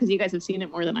zoned out because you guys have seen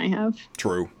it more than I have.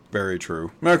 True. Very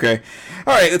true. Okay.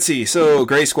 All right, let's see. So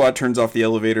Gray Squad turns off the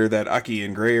elevator that Aki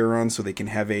and Gray are on so they can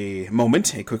have a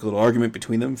moment. A quick little argument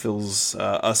between them fills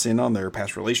us in on their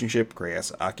past relationship. Gray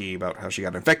asks Aki about how she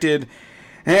got infected.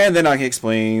 And then Aki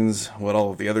explains what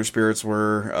all of the other spirits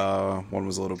were. One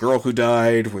was a little girl who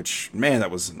died, which, man,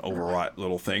 that was an overwrought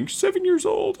little thing. 7 years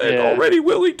old and already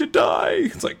willing to die.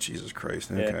 It's like, Jesus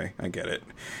Christ. Okay, I get it.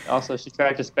 Also, she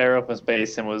tracked a sparrow from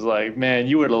space and was like, man,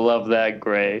 you would have loved that,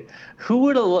 Gray. Who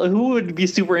would be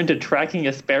super into tracking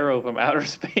a sparrow from outer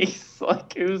space?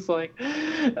 Like, it was like,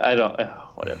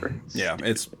 whatever. Yeah,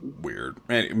 it's weird.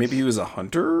 Maybe he was a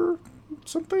hunter or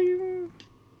something?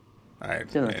 I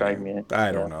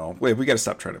don't know. Wait, we got to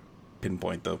stop trying to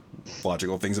pinpoint the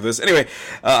logical things of this. Anyway,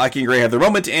 Aki and Gray have their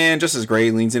moment, and just as Gray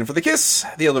leans in for the kiss,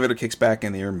 the elevator kicks back,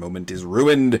 and their moment is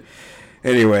ruined.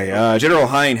 Anyway, General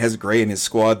Hein has Gray and his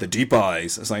squad, the Deep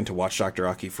Eyes, assigned to watch Dr.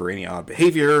 Aki for any odd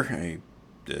behavior.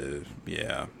 The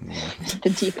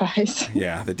Deep Eyes.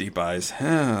 Yeah, the Deep Eyes.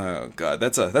 Oh, God,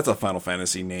 that's a Final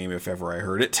Fantasy name if ever I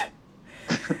heard it.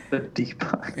 The Deep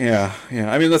Eyes. Yeah.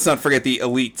 I mean, let's not forget the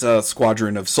elite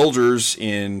squadron of soldiers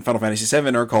in Final Fantasy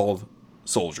VII are called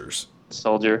soldiers.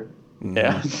 Soldier.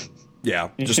 Mm-hmm. Yeah.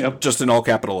 Just in all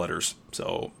capital letters.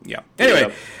 So, yeah.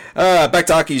 Anyway, back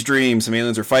to Aki's dream. Some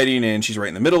aliens are fighting, and she's right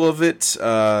in the middle of it.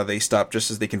 They stop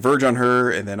just as they converge on her,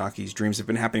 and then Aki's dreams have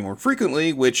been happening more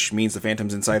frequently, which means the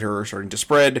phantoms inside her are starting to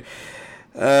spread.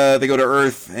 They go to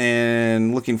Earth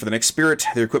and looking for the next spirit.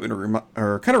 Their equipment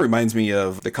kind of reminds me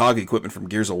of the COG equipment from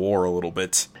Gears of War a little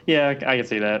bit. Yeah, I can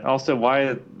see that. Also,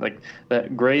 why the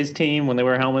Gray's team, when they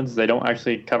wear helmets, they don't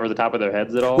actually cover the top of their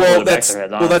heads at all? Well, Or the back of their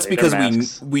heads, that's honestly. because They're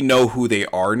masks. we know who they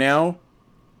are now.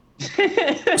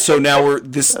 So now we're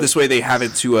this way they have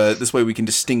it to this way we can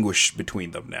distinguish between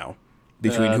them now.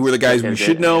 Between who are the guys we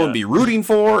should know and be rooting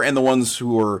for, and the ones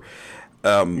who are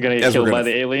You're gonna get killed by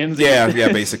the aliens. Yeah,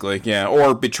 basically, yeah,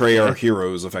 or betray our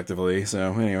heroes effectively.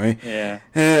 So anyway, Yeah.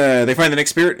 They find the next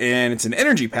spirit, and it's an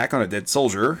energy pack on a dead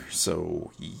soldier.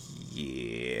 So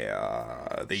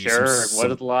yeah, they Sure. use What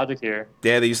is the logic here?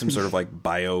 yeah, they use some sort of like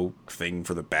bio thing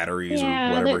for the batteries or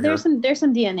Yeah, whatever. there's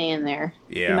some DNA in there.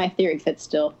 Yeah. My theory fits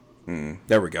still.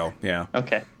 There we go. Yeah.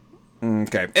 Okay.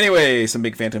 Okay. Anyway, some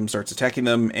big phantom starts attacking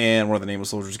them, and one of the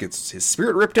nameless soldiers gets his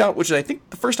spirit ripped out, which is, I think,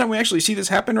 the first time we actually see this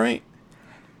happen, right?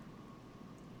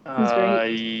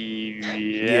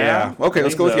 Yeah. Okay,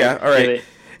 let's go with yeah. All right.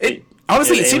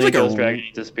 Honestly, it seems like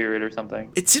a spirit or something.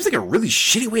 It seems like a really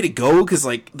shitty way to go because,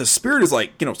 like, the spirit is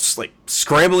like like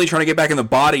scrambling trying to get back in the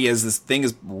body as this thing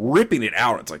is ripping it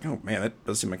out. It's like, oh man, that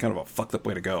does seem like kind of a fucked up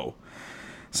way to go.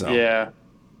 So Yeah.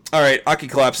 All right, Aki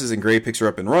collapses and Gray picks her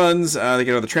up and runs. They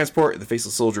get out of the transport. The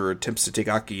faceless soldier attempts to take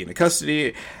Aki into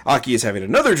custody. Aki is having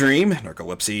another dream.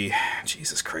 Narcolepsy.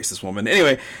 Jesus Christ, this woman.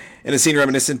 Anyway, in a scene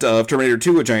reminiscent of Terminator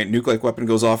 2, a giant nuke-like weapon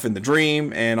goes off in the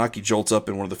dream, and Aki jolts up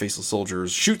and one of the faceless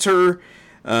soldiers shoots her.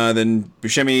 Then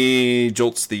Buscemi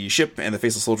jolts the ship, and the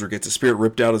faceless soldier gets his spirit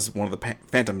ripped out as one of the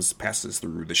phantoms passes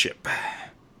through the ship.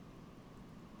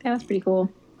 That was pretty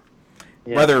cool.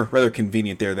 Yeah. Rather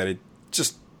convenient there that it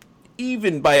just...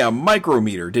 even by a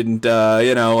micrometer, didn't,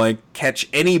 catch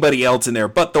anybody else in there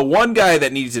but the one guy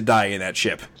that needed to die in that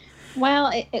ship. Well,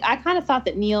 I kind of thought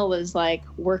that Neil was, like,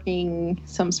 working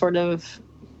some sort of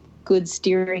good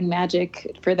steering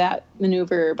magic for that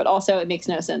maneuver, but also it makes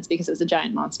no sense because it's a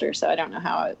giant monster, so I don't know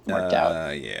how it worked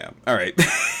out. Yeah. All right.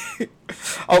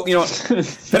 Oh, you know what?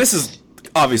 Venice is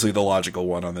obviously the logical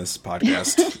one on this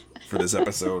podcast for this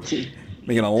episode.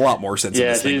 Making a lot more sense of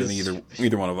this thing than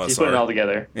either one of us She's putting are. it all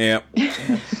together. Yeah.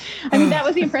 I mean, that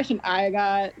was the impression I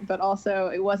got, but also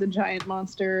it was a giant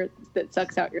monster that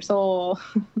sucks out your soul.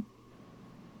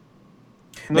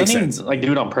 Makes Nothing, sense. like,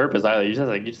 do it on purpose either. You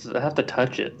just have to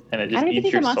touch it, and it I just don't even eats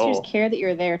think your the monsters soul. care that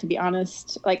you're there, to be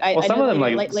honest. Like, I Well, some know of them,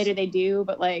 later, later they do,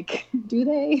 but, like, do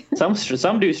they?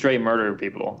 Some do straight murder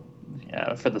people.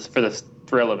 Yeah, for the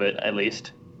thrill of it, at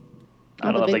least. I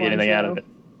Not don't know the if they big get anything ones, out of it.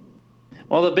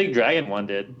 Well, the big dragon one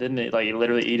didn't it? Like,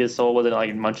 literally eat his soul. Wasn't it,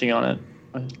 like, munching on it?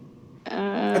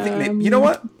 I think, you know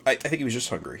what? I think he was just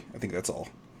hungry. I think that's all.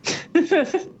 He's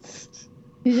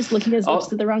just licking his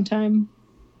lips at the wrong time.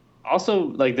 Also,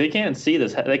 like, they can't see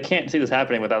this. They can't see this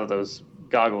happening without those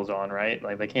goggles on, right?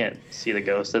 Like, they can't see the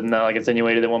ghost. Isn't that, like,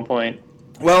 insinuated at one point?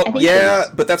 Well, I think yeah,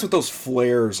 but that's what those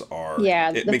flares are. Yeah,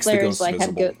 it the makes flares, the like, ghost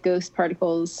have visible. ghost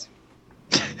particles.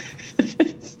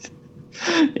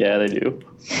 Yeah, they do.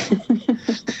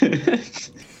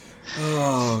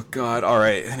 Oh, God. All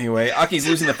right. Anyway, Aki's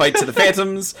losing the fight to the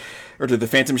phantoms, or to the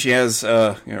phantom she has,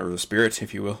 or the spirit,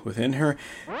 if you will, within her.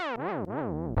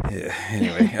 Yeah,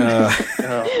 anyway.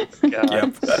 Oh, God.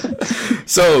 Yep.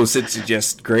 So, Sid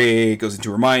suggests Gray goes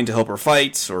into her mind to help her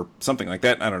fight, or something like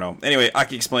that. I don't know. Anyway,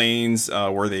 Aki explains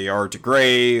where they are to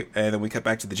Gray, and then we cut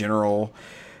back to the General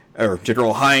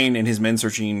Hein and his men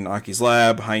searching Aki's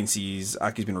lab. Hein sees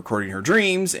Aki's been recording her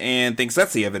dreams and thinks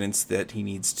that's the evidence that he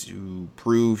needs to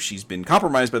prove she's been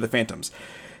compromised by the phantoms.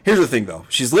 Here's the thing, though.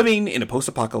 She's living in a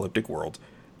post-apocalyptic world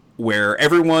where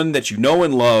everyone that you know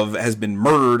and love has been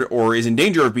murdered or is in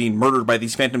danger of being murdered by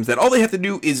these phantoms that all they have to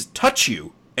do is touch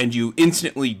you and you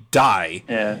instantly die.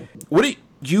 Yeah. What do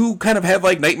you kind of have,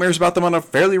 like, nightmares about them on a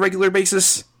fairly regular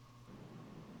basis?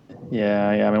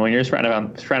 Yeah. I mean, when you're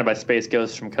surrounded by space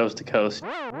ghosts from coast to coast,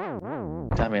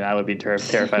 I mean, I would be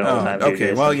terrified all the time. Okay,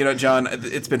 Jason. well, John,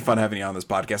 it's been fun having you on this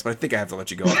podcast, but I think I have to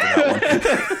let you go after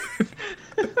that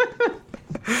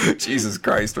one. Jesus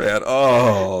Christ, man.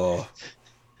 Oh,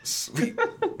 sweet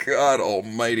God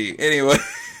almighty. Anyway.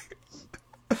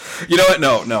 You know what?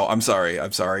 No, I'm sorry.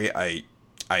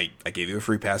 I gave you a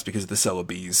free pass because of the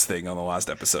Celebes thing on the last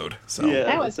episode. So Yeah.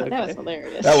 That was okay.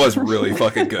 hilarious. that was really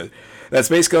fucking good. That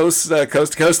Space Coast,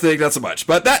 coast to coast thing, not so much.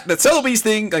 But that Celebes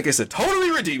thing, like I said, totally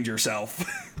redeemed yourself.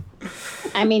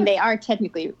 I mean, they are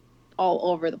technically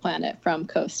all over the planet from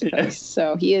coast to coast,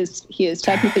 so he is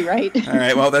technically right. All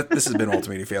right, well, this has been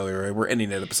Ultimate Failure. Right? We're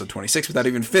ending at episode 26 without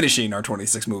even finishing our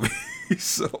 26 movie.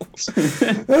 So,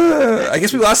 I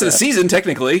guess we lasted a season,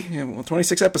 technically. Yeah, well,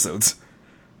 26 episodes.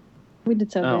 We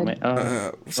did so Oh, good.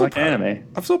 man. I'm so like proud. anime.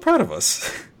 I'm so proud of us.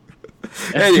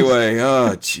 Anyway,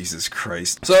 oh, Jesus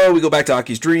Christ. So we go back to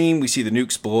Aki's dream. We see the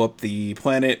nukes blow up the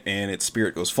planet, and its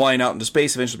spirit goes flying out into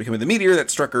space, eventually becoming the meteor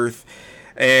that struck Earth.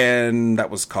 And that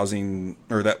was causing,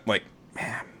 or that, like,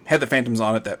 had the phantoms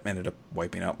on it that ended up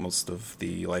wiping out most of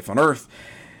the life on Earth.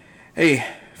 Hey,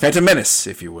 Phantom Menace,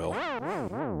 if you will. Yeah.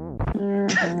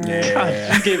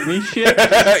 God, you gave me shit.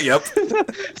 Yep.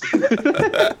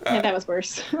 Yeah, that was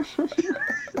worse.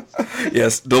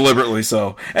 Yes, deliberately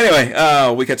so. Anyway,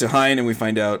 we cut to Hein and we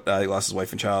find out he lost his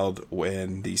wife and child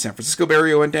when the San Francisco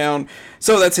barrier went down.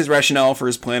 So that's his rationale for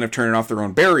his plan of turning off their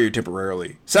own barrier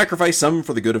temporarily. Sacrifice some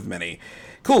for the good of many.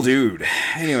 Cool dude.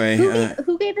 Anyway.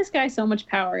 Who gave this guy so much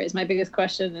power is my biggest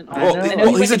question. And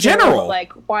well, he's a general.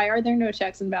 Like, why are there no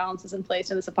checks and balances in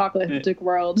place in this apocalyptic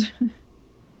world?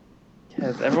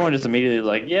 Yeah, everyone just immediately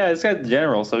like, yeah, this guy's the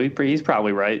general, so he's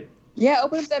probably right. Yeah,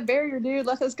 open up that barrier, dude.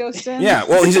 Let us ghost in. Yeah,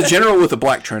 well, he's a general with a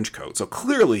black trench coat, so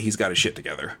clearly he's got his shit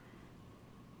together.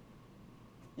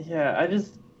 Yeah,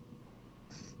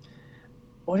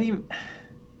 what do you...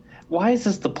 Why is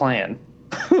this the plan?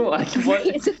 Like, what?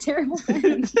 It's a terrible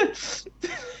plan.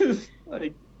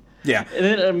 Like, Yeah. and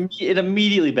then it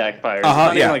immediately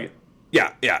backfires.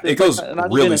 Yeah. Yeah. It goes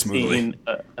really smoothly.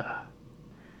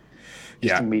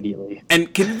 Just immediately.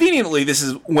 And conveniently, this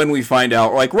is when we find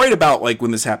out, like, right about, like, when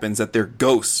this happens, that they're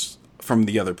ghosts from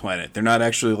the other planet. They're not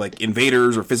actually, like,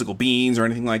 invaders or physical beings or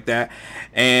anything like that.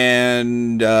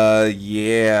 And,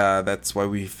 yeah, that's why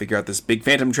we figure out this big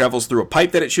phantom travels through a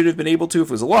pipe that it should have been able to if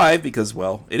it was alive, because,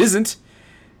 well, it isn't.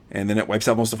 And then it wipes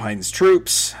out most of Hein's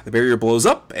troops. The barrier blows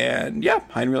up, and, yeah,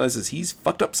 Hein realizes he's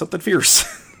fucked up something fierce.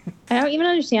 I don't even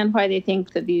understand why they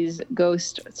think that these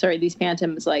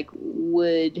phantoms, like,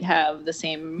 would have the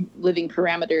same living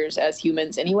parameters as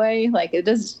humans anyway. Like, it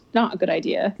is not a good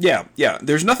idea. Yeah.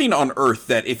 There's nothing on Earth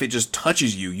that if it just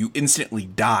touches you, you instantly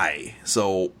die.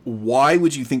 So why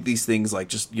would you think these things, like,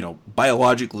 just,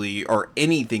 biologically are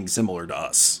anything similar to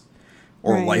us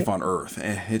or life on Earth?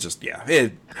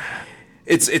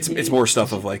 It's more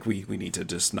stuff of, like, we need to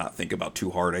just not think about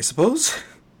too hard, I suppose.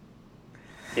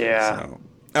 Yeah. So,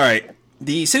 all right.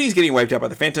 The city's getting wiped out by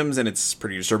the phantoms, and it's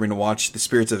pretty disturbing to watch the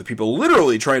spirits of the people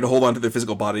literally trying to hold on to their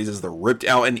physical bodies as they're ripped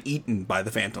out and eaten by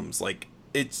the phantoms. Like,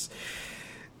 it's...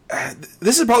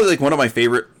 this is probably, like, one of my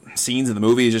favorite scenes in the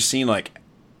movie, is just seeing, like,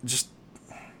 just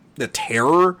the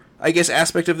terror, I guess,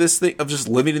 aspect of this thing, of just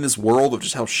living in this world, of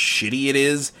just how shitty it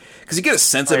is. Because you get a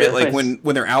sense of it, like, when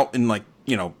they're out in, like,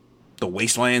 the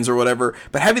wastelands or whatever,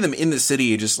 but having them in the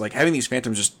city, just, like, having these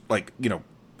phantoms just, like,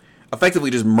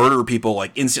 effectively just murder people,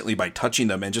 like, instantly by touching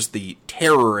them, and just the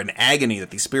terror and agony that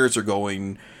these spirits are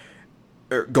going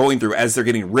through as they're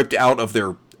getting ripped out of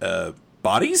their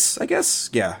bodies, I guess.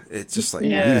 Yeah, it's just like...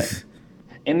 Yeah.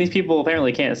 And these people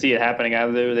apparently can't see it happening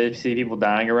either. They see people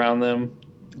dying around them.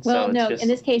 Well, so no, in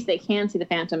this case, they can see the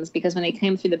phantoms, because when they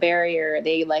came through the barrier,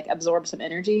 they, like, absorb some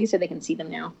energy, so they can see them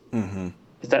now. Mm-hmm.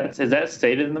 Is that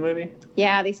stated in the movie?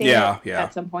 Yeah, they say that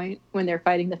at some point when they're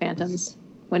fighting the phantoms.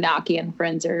 When Aki and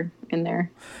friends are in there.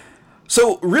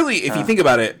 So really, if you think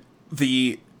about it,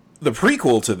 the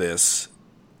prequel to this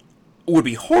would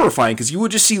be horrifying, because you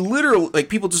would just see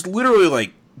people just literally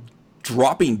like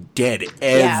dropping dead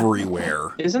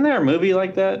everywhere. Isn't there a movie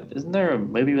like that? Isn't there a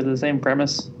movie with the same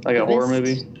premise, like a horror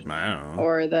movie? I don't know.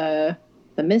 Or the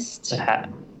Mist.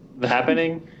 The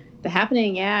Happening. The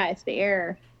Happening, yeah, it's the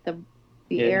air.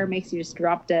 The air makes you just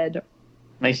drop dead.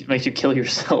 Makes you kill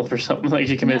yourself or something, like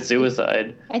you commit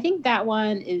suicide. I think that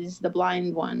one is the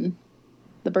blind one,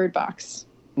 the Bird Box.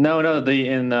 No,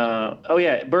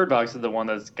 Bird Box is the one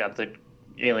that's got the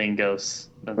alien ghosts.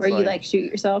 Where you like shoot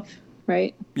yourself,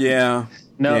 right? Yeah.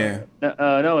 No, yeah.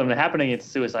 No. In The Happening, it's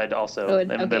suicide also. Oh,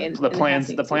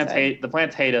 the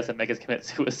plants hate us and make us commit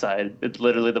suicide. It's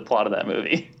literally the plot of that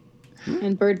movie.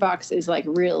 And Bird Box is like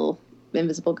real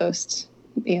invisible ghosts.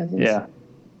 Aliens. Yeah.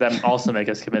 That also make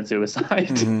us commit suicide.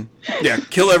 Mm-hmm. Yeah,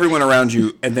 kill everyone around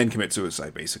you and then commit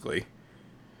suicide, basically.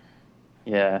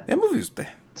 Yeah. That movie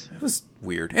was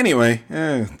weird. Anyway,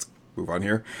 let's move on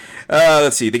here.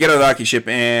 Let's see. They get on the Aki ship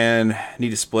and need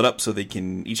to split up so they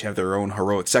can each have their own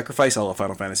heroic sacrifice, a la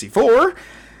Final Fantasy IV.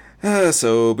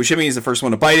 So Buscemi is the first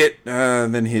one to bite it.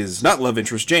 Then his not love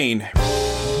interest, Jane.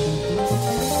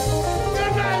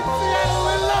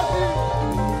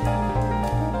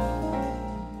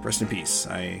 Rest in peace.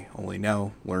 I only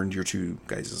now learned your two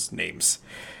guys' names.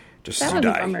 Just as you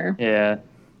die. Bummer. Yeah.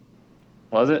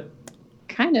 Was it?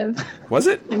 Kind of. Was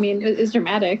it? I mean, it was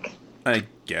dramatic. I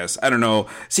guess. I don't know.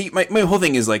 See, my whole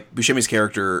thing is, like, Buscemi's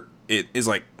character is,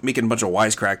 like, making a bunch of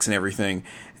wisecracks and everything.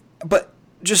 But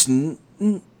just...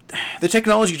 the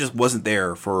technology just wasn't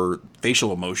there for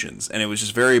facial emotions. And it was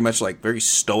just very much, like, very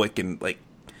stoic and, like,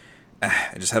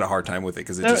 I just had a hard time with it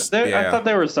because it I thought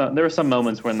there were some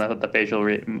moments when the facial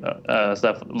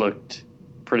stuff looked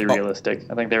pretty realistic.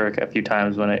 I think there were a few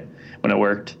times when it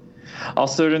worked.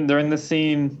 Also, during the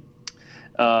scene,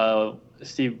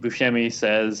 Steve Buscemi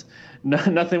says,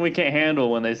 "Nothing we can't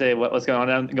handle," when they say what's going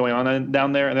on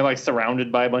down there, and they're like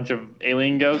surrounded by a bunch of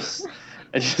alien ghosts.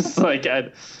 It's just like,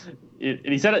 and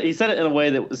he said it in a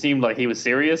way that seemed like he was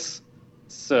serious.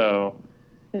 So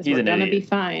he's an idiot. We're gonna be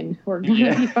fine. We're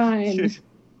gonna be fine.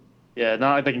 Yeah,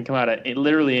 not like they can come out of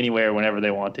literally anywhere whenever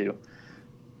they want to.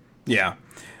 Yeah,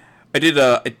 I did.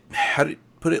 How did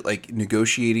put it? Like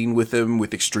negotiating with them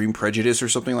with extreme prejudice or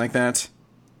something like that.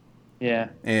 Yeah.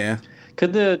 Yeah.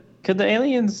 Could the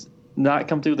aliens not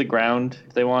come through the ground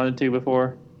if they wanted to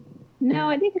before? No,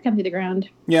 I think they come through the ground.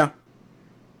 Yeah.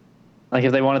 Like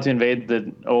if they wanted to invade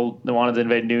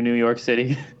New York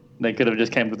City, they could have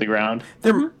just came through the ground.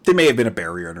 There may have been a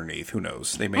barrier underneath. Who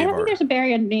knows? They may. I don't think there's a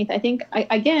barrier underneath. I think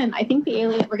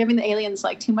we're giving the aliens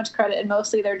like too much credit, and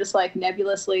mostly they're just like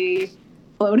nebulously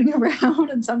floating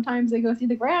around, and sometimes they go through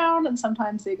the ground, and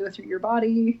sometimes they go through your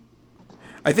body.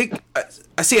 I think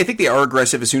they are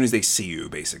aggressive as soon as they see you,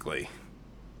 basically.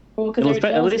 Well, at least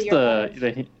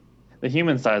the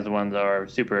human-sized ones are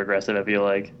super aggressive, I feel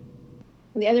like.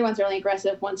 And the other ones are only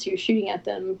aggressive once you're shooting at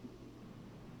them.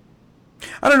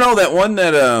 I don't know, that one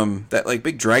that like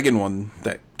big dragon one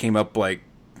that came up like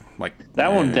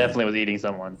that one definitely was eating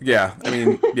someone. Yeah, I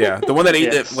mean, yeah, the one that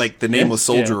ate it, like the nameless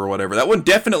soldier or whatever. That one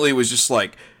definitely was just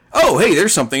like, oh, hey,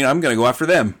 there's something. I'm gonna go after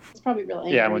them. It's probably really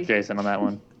angry. Yeah, I'm with Jason on that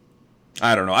one.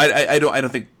 I don't know. I don't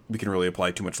think we can really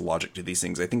apply too much logic to these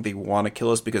things. I think they want to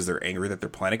kill us because they're angry that their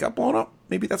planet got blown up.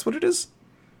 Maybe that's what it is.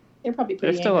 They're probably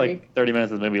pretty There's still angry. like 30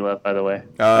 minutes of the movie left, by the way.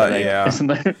 Yeah. Isn't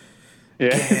there?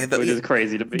 Yeah, which is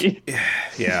crazy to me.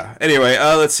 Yeah. Anyway,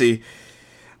 let's see.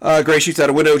 Gray shoots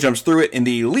out a window, jumps through it in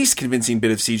the least convincing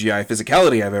bit of CGI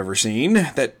physicality I've ever seen.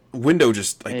 That window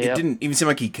just, it didn't even seem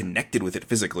like he connected with it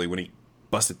physically when he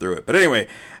busted through it. But anyway,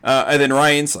 and then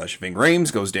Ryan/Ving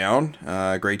Rhames goes down.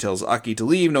 Gray tells Aki to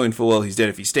leave, knowing full well he's dead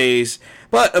if he stays.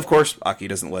 But, of course, Aki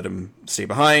doesn't let him stay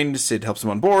behind. Sid helps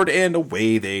him on board, and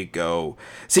away they go.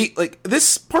 See, like,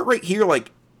 this part right here,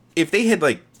 like, if they had,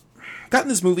 like, gotten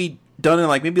this movie done in,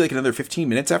 like, maybe, like, another 15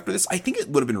 minutes after this, I think it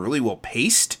would have been really well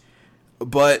paced.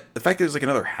 But the fact that there's, like,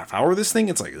 another half hour of this thing,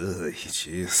 it's like, ugh,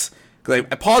 jeez. Because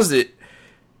I paused it,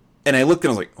 and I looked and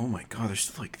I was like, oh my god, there's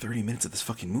still like 30 minutes of this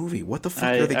fucking movie. What the fuck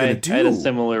are they going to do? I had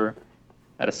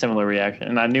a similar reaction.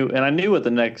 And I knew what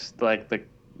the next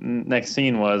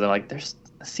scene was. I'm like, the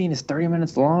scene is 30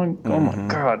 minutes long? Oh my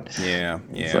god. Yeah.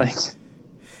 It's like...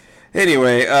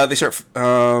 Anyway, they start,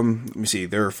 let me see,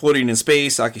 they're floating in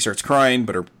space. Aki starts crying,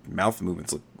 but her mouth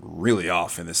movements look really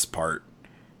off in this part.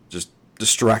 Just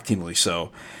distractingly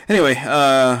so. Anyway,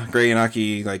 Gray and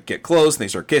Aki get close and they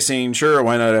start kissing. Sure,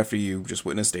 why not after you just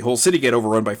witnessed a whole city get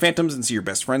overrun by phantoms and see your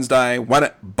best friends die? Why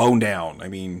not bone down? I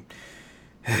mean,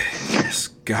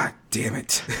 god damn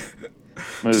it.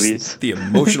 Movies. The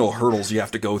emotional hurdles you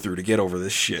have to go through to get over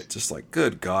this shit. Just like,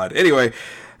 good god. Anyway,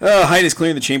 Hyde is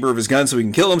clearing the chamber of his gun so he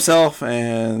can kill himself,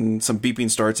 and some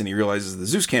beeping starts and he realizes the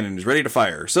Zeus cannon is ready to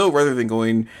fire. So rather than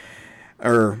going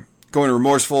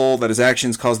remorseful that his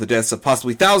actions caused the deaths of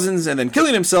possibly thousands and then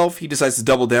killing himself, he decides to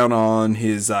double down on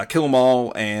his kill 'em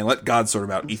all and let God sort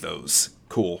him out ethos.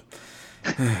 Cool.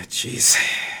 Jeez.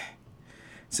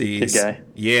 See, good guy.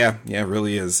 Yeah,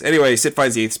 really is. Anyway, Sid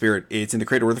finds the eighth spirit. It's in the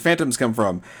crater where the phantoms come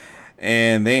from.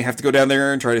 And they have to go down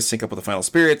there and try to sync up with the final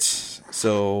spirits.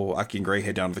 So Aki and Gray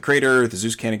head down to the crater. The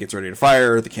Zeus cannon gets ready to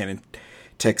fire. The cannon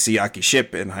techs see Aki's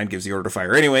ship, and Hind gives the order to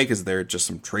fire anyway because they're just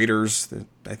some traitors. That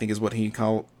I think is what he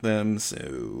called them.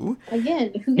 So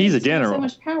again, he's a general. So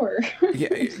much power.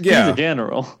 Yeah. He's a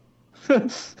general.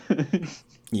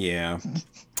 Yeah.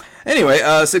 Anyway,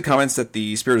 Sid comments that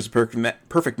the spirit is a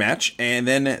perfect match, and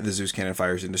then the Zeus cannon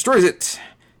fires and destroys it.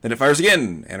 Then it fires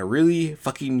again, and a really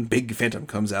fucking big phantom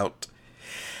comes out.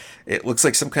 It looks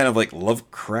like some kind of like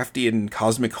Lovecraftian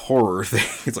cosmic horror thing.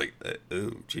 It's like,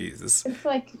 oh, Jesus. It's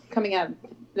like coming out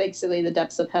basically the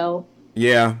depths of hell.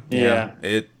 Yeah.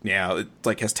 It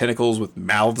like has tentacles with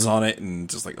mouths on it, and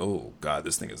just like, oh god,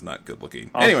 this thing is not good looking.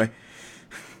 Anyway.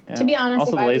 Yeah. To be honest,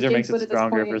 also the laser makes it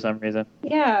stronger point, for some reason.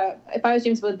 Yeah, if I was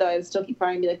James Wood, though, I'd still keep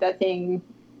firing. Be like, that thing,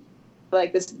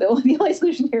 like this. The only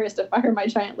solution here is to fire my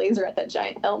giant laser at that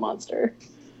giant hell monster.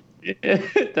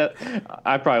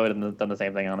 I probably would have done the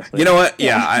same thing, honestly. You know what?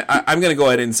 Yeah, I'm going to go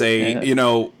ahead and say,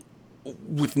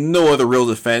 with no other real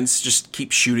defense, just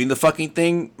keep shooting the fucking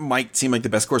thing might seem like the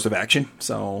best course of action.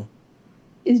 So,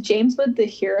 is James Wood the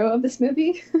hero of this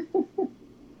movie?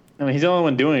 I mean, he's the only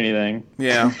one doing anything.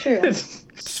 Yeah. True.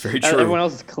 It's very true.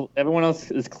 Everyone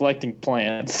else is collecting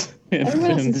plants.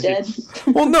 Everyone else is dead.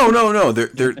 Well, no.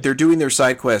 They're doing their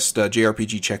side quest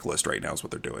JRPG checklist right now. Is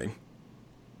what they're doing.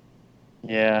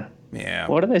 Yeah. Yeah.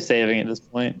 What are they saving at this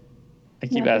point?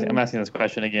 I'm asking this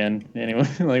question again. Anyway,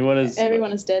 like what is?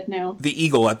 Everyone is dead now. The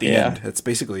eagle at the end. That's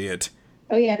basically it.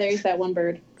 Oh yeah, there's that one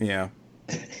bird. Yeah.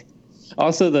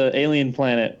 Also, the alien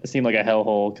planet seemed like a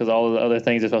hellhole because all of the other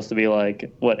things are supposed to be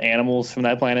like animals from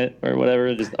that planet or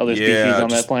whatever, just other species on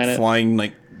that planet. Flying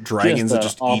like dragons that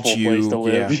just eat you. Place to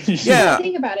live. Yeah.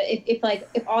 Think about it.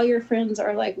 If all your friends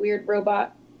are like weird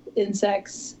robot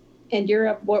insects, and you're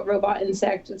a robot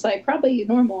insect, it's like probably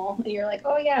normal, and you're like,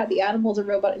 oh yeah, the animals are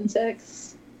robot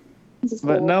insects. This is cool.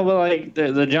 But no, but like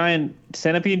the giant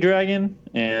centipede dragon,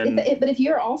 and but if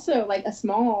you're also like a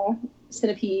small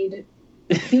centipede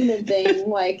human thing,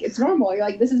 like it's normal. You're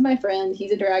like, this is my friend.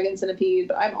 He's a dragon centipede,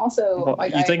 but I'm also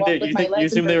like. You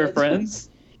assume they were friends?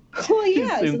 Well,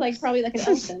 yeah, it's like probably like an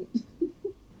elephant.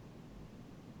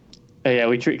 Yeah,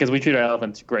 we treat our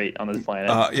elephants great on this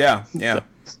planet. Yeah. Yeah.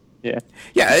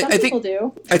 Some people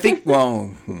do. I think.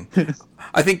 Well,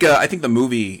 I think the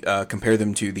movie compared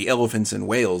them to the elephants and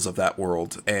whales of that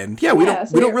world, and we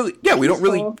don't really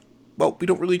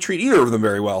treat either of them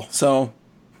very well. So,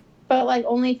 but like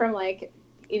only from like,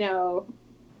 I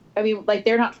mean, like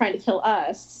they're not trying to kill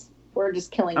us. We're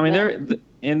just killing. I mean, them.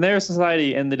 in their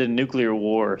society ended in nuclear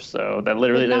war, so that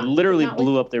literally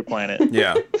blew up their planet.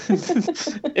 Yeah.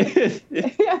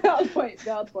 Yeah, valid point.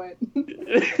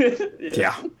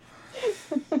 Yeah.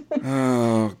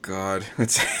 Oh God.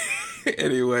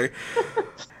 Anyway,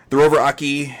 the rover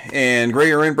Aki and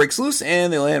Gray are in, breaks loose,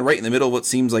 and they land right in the middle of what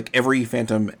seems like every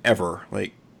Phantom ever.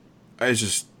 Like, it's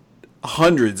just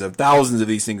hundreds of thousands of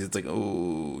these things. It's like,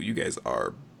 oh, you guys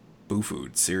are boo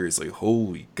food. Seriously,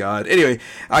 holy God. Anyway,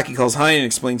 Aki calls Hein and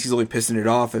explains he's only pissing it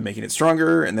off and making it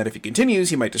stronger, and that if he continues,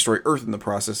 he might destroy Earth in the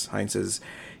process. Hein says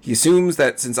he assumes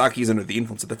that since Aki is under the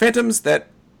influence of the Phantoms, that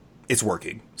it's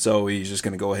working. So he's just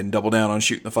going to go ahead and double down on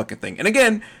shooting the fucking thing. And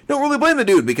again, don't really blame the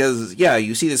dude, because,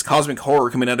 you see this cosmic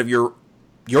horror coming out of your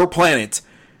planet.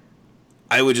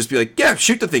 I would just be like, yeah,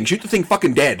 shoot the thing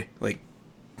fucking dead. Like,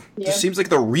 just seems like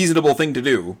the reasonable thing to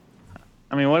do.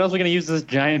 I mean, what else are we going to use this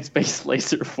giant space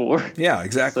laser for? Yeah,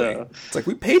 exactly. So. It's like,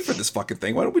 we paid for this fucking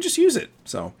thing. Why don't we just use it?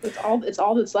 So it's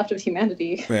all that's left of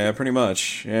humanity. Yeah, pretty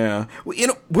much. Yeah. Well,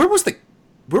 where was the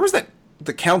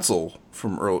council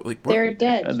from early? Like, they're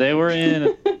dead. They were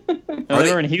in.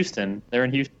 They were in Houston. They were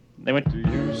in Houston. They went to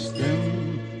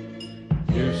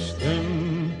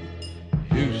Houston.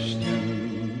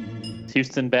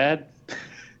 Houston bad.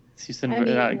 Houston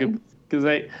not good. Because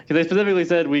they specifically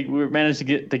said we managed to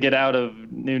get out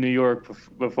of New York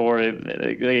before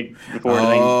anything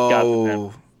got to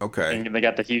them. Okay. And they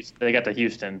got to Houston. I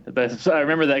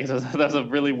remember that because that's a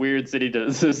really weird city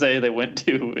to say they went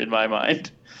to in my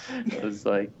mind. It was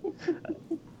like,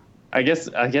 I guess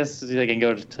they can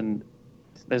go to.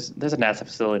 There's a NASA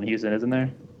facility in Houston, isn't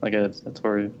there? That's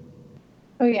where.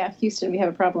 Oh yeah, Houston. We have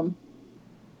a problem.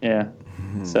 Yeah.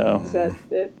 So that's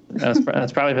it.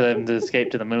 That's probably for them to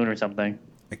escape to the moon or something.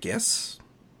 I guess.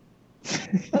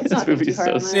 This movie's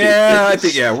so stupid. Yeah, I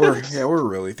think we're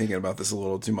really thinking about this a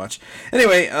little too much.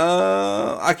 Anyway,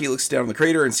 Aki looks down on the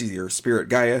crater and sees your spirit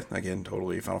Gaia. Again,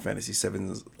 totally Final Fantasy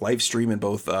VII's live stream in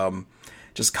both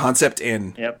just concept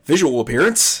and visual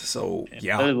appearance. So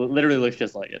yeah, it literally looks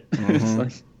just like it. Mm-hmm.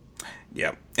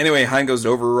 Yeah. Anyway, Hein goes to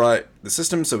overwrite the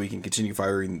system so he can continue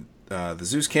firing the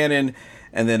Zeus cannon.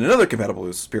 And then another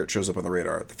compatible spirit shows up on the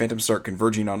radar. The Phantoms start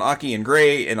converging on Aki and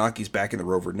Gray, and Aki's back in the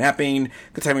rover napping.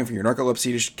 Good timing for your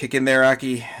narcolepsy to kick in there,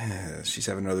 Aki. She's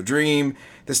having another dream.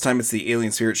 This time it's the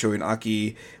alien spirit showing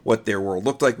Aki what their world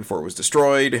looked like before it was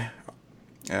destroyed.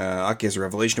 Aki has a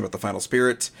revelation about the final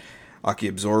spirit. Aki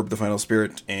absorbed the final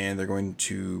spirit, and they're going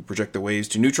to project the waves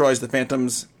to neutralize the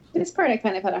Phantoms. This part I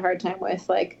kind of had a hard time with,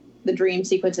 like the dream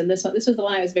sequence in this one. This was the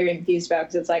one I was very confused about,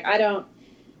 because it's like,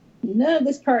 none of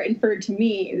this part inferred to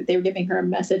me that they were giving her a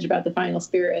message about the final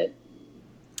spirit.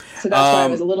 So that's why I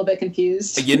was a little bit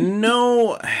confused.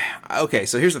 Okay,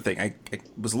 so here's the thing. I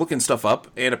was looking stuff up,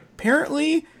 and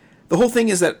apparently the whole thing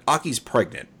is that Aki's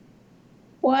pregnant.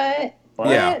 What?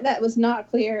 Yeah. That was not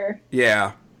clear.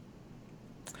 Yeah.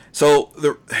 So,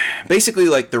 basically,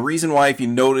 like, the reason why, if you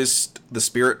noticed, the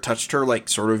spirit touched her, like,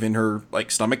 sort of in her,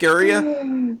 like, stomach area.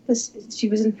 She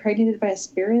was impregnated by a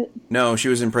spirit? No, she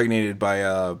was impregnated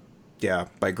by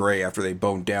Gray after they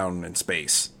boned down in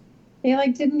space. They,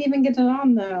 like, didn't even get it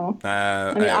on, though.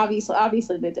 I mean,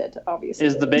 obviously they did. Obviously.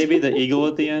 Is the baby the eagle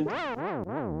at the end?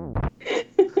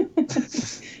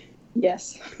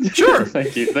 Yes. Sure.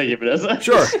 Thank you, Vanessa.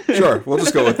 Sure. We'll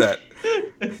just go with that.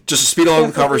 Just to speed along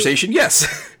the conversation,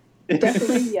 yes.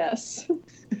 Definitely yes.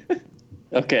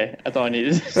 Okay, that's all I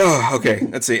needed. Oh, okay.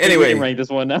 Let's see. We Anyway, can rank this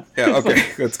one now. yeah, okay,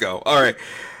 let's go. All right.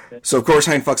 So, of course,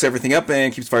 Hein fucks everything up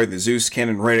and keeps firing the Zeus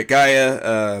cannon right at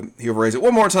Gaia. He overrides it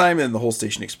one more time, and the whole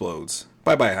station explodes.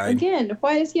 Bye-bye, Hein. Again,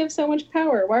 why does he have so much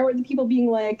power? Why were the people being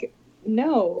like,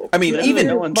 no? I mean, Yeah, even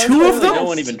no one- two of them? No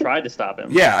one even tried to stop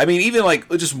him. Yeah, I mean, even, like,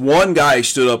 just one guy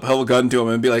stood up, held a gun to him,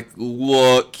 and be like,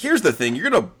 look, here's the thing, you're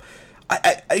gonna...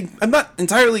 I'm not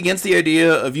entirely against the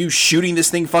idea of you shooting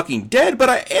this thing fucking dead, but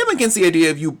I am against the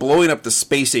idea of you blowing up the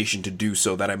space station to do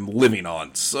so that I'm living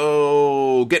on.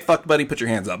 So, get fucked, buddy, put your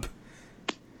hands up.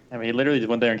 I mean, he literally just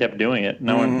went there and kept doing it.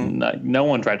 No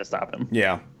one tried to stop him.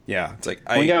 Yeah, it's like...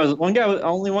 One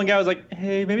guy was like,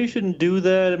 "Hey, maybe you shouldn't do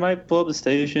that. It might blow up the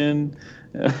station."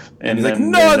 And he's like,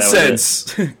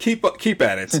 nonsense! keep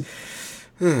at it.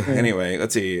 Anyway,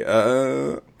 let's see.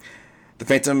 The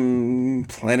Phantom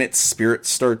Planet Spirit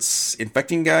starts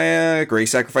infecting Gaia. Gray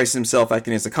sacrifices himself,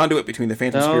 acting as the conduit between the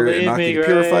Phantom Spirit and Aki to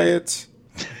purify it.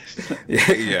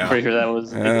 Yeah. I'm pretty sure that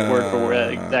was word for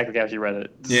word exactly how she read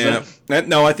it. Yeah.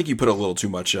 No, I think you put a little too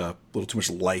much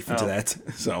life into that.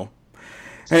 So,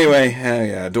 anyway,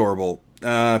 yeah, adorable.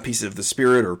 Piece of the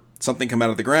spirit or something come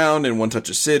out of the ground, and one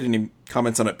touches Sid, and he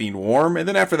comments on it being warm. And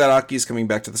then after that, Aki's coming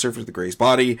back to the surface of the Gray's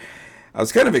body. I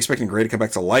was kind of expecting Gray to come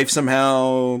back to life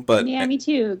somehow, but... Yeah, me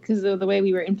too, because of the way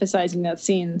we were emphasizing that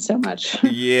scene so much.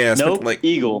 Yeah, nope, like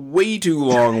Eagle. Way too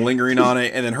long lingering on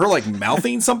it, and then her like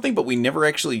mouthing something, but we never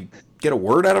actually get a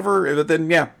word out of her. But then,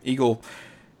 yeah, Eagle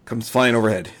comes flying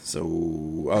overhead.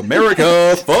 So,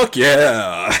 America, fuck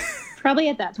yeah! Probably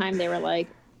at that time they were like,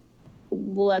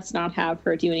 let's not have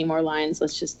her do any more lines,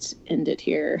 let's just end it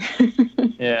here.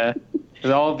 Yeah,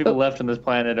 because all the people left on this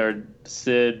planet are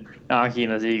Sid, Aki,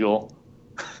 and his Eagle.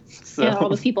 So, Yeah, all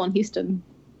the people in Houston.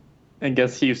 and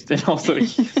guess Houston, also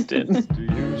Houston.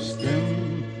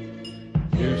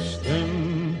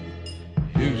 Houston.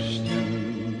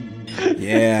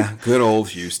 Yeah, good old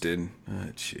Houston.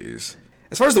 Jeez.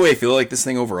 As far as the way I feel like this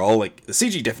thing overall, like, the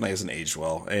CG definitely hasn't aged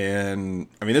well. And,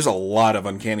 I mean, there's a lot of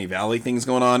Uncanny Valley things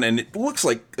going on, and it looks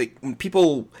like when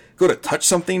people go to touch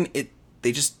something,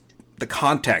 the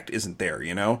contact isn't there,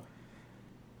 you know?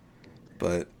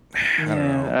 But, I don't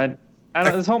know. I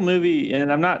don't, this whole movie,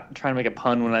 and I'm not trying to make a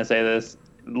pun when I say this,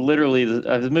 literally,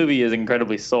 this movie is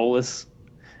incredibly soulless.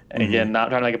 And again, not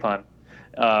trying to make a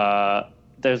pun.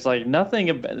 There's like nothing.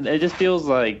 It just feels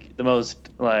like the most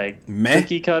like Meh.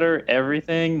 cookie cutter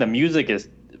everything. The music is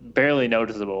barely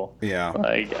noticeable. Yeah.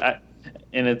 Like,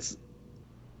 and it's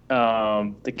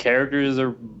the characters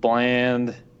are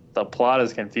bland. The plot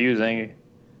is confusing.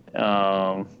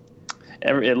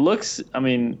 It looks. I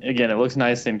mean, again, it looks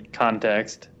nice in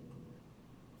context,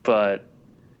 but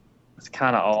it's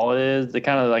kind of all it is. They're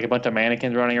kind of like a bunch of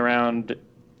mannequins running around,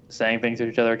 saying things to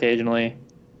each other occasionally.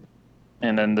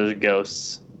 And then there's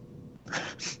ghosts.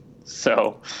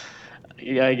 So,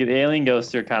 yeah, the alien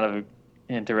ghosts are kind of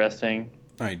interesting.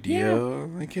 Idea,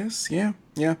 I guess. Yeah.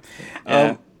 Yeah.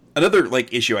 Another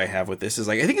like issue I have with this is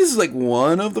like I think this is like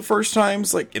one of the first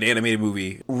times like an animated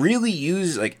movie really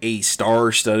used like a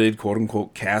star-studded quote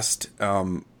unquote cast.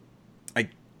 I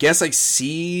guess I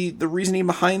see the reasoning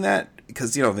behind that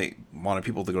because you know they wanted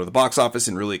people to go to the box office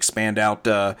and really expand out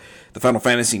the Final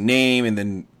Fantasy name and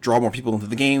then draw more people into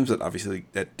the games. But obviously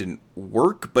that didn't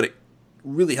work, but it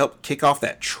really helped kick off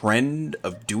that trend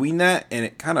of doing that. And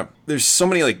it kind of there's so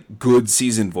many like good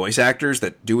seasoned voice actors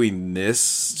that doing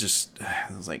this just I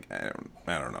was like I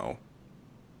don't know.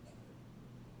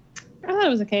 I thought it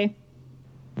was okay,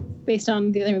 based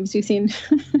on the other movies we've seen.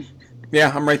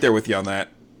 Yeah, I'm right there with you on that.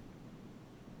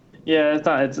 Yeah, it's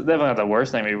definitely not the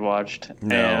worst thing we've watched.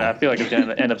 No. And I feel like it's going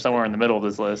to end up somewhere in the middle of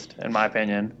this list, in my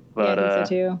opinion. But yeah, I think so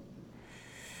too.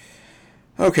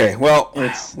 Okay, well,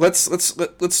 It's-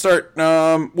 let's start.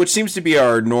 Which seems to be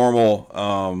our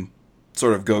normal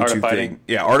sort of go-to Art of Fighting. thing.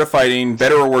 Yeah, art of fighting,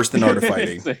 better or worse than art of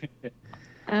fighting.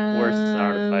 Worse than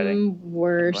Art of Fighting.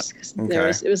 Worse. 'Cause Okay.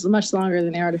 it was much longer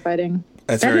than the Art of Fighting.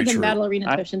 That's Better very than true. Battle Arena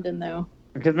I- Toshinden, though.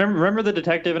 Because remember the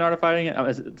detective in Art of Fighting?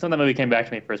 Some of that movie came back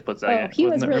to me for a split second. Oh, he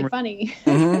was Wasn't it- really remember, funny.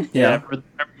 Mhm, yeah,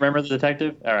 remember the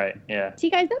detective? All right, yeah. See,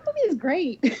 guys, that movie is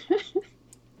great.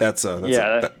 that's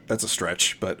Yeah, that's a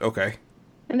stretch, but okay.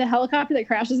 And the helicopter that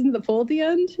crashes into the pool at the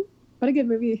end. What a good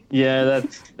movie. Yeah,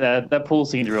 that pool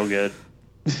scene's real good.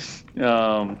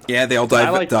 Yeah, they all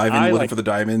dive in looking for the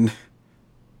diamond.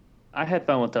 I had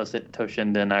fun with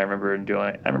Toshinden. I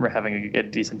remember having a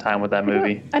decent time with that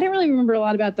movie. I didn't really remember a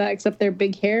lot about that except their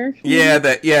big hair.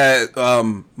 Yeah,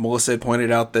 Melissa had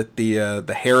pointed out that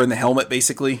the hair in the helmet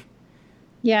basically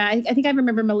Yeah, I think I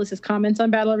remember Melissa's comments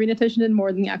on Battle Arena Toshinden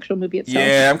more than the actual movie itself.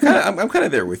 Yeah, I'm kind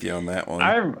of there with you on that one.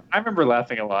 I remember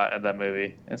laughing a lot at that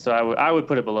movie, and so I would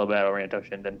put it below Battle Arena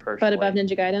Toshinden personally. But above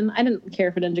Ninja Gaiden, I didn't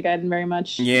care for Ninja Gaiden very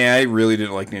much. Yeah, I really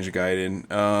didn't like Ninja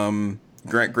Gaiden.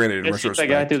 Granted, in Just shoot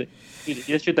retrospect, you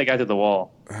just shoot that guy through the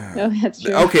wall. Oh, that's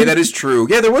true. okay, that is true.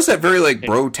 Yeah, there was that very like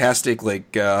bro-tastic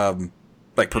like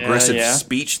progressive Yeah.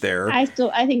 speech there. I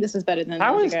think this is better than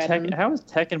How Ninja is Gaiden. How is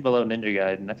Tekken below Ninja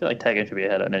Gaiden? I feel like Tekken should be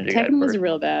ahead of Ninja Gaiden. Tekken was personally.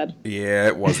 real bad. Yeah,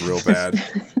 it was real bad.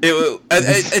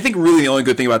 I think really the only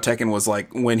good thing about Tekken was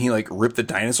like when he like ripped the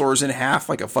dinosaurs in half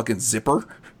like a fucking zipper.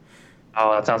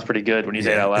 Oh, that sounds pretty good when you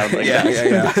say it out loud. Like Yeah,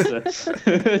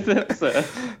 that. yeah.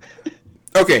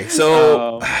 Okay,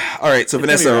 so all right, so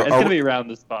Vanessa, it's gonna be around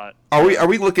the spot. are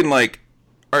we looking like?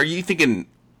 Are you thinking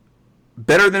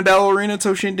better than Battle Arena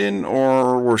Toshinden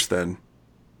or worse than?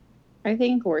 I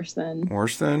think worse than,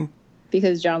 Worse than?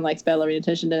 because John likes Battle Arena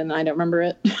Toshinden and I don't remember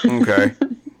it. Okay.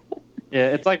 Yeah,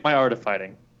 it's like My Art of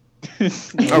Fighting.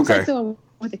 It's Okay. like the one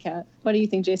with the cat. What do you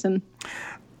think, Jason?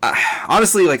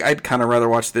 Honestly, like I'd kind of rather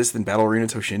watch this than Battle Arena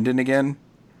Toshinden again.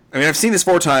 I mean, I've seen this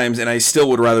 4 times, and I still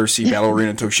would rather see Battle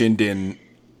Arena Toshinden,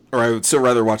 or I would still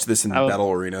rather watch this than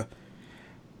Battle Arena.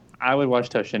 I would watch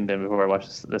Toshinden before I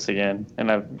watch this again, and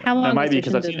How long that might is be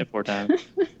because I've Toshinden? seen it 4 times,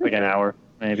 like an hour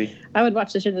maybe. I would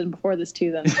watch Toshinden before this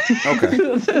too then.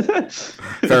 Okay,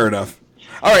 fair enough.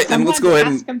 All right, then let's go ahead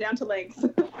and come down to length.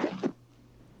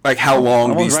 like how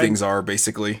long Almost these right. things are,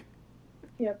 basically.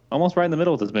 Yep. Almost right in the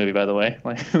middle of this movie, by the way.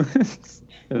 Like,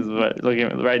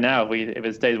 looking right now, if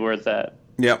it stays where it's at.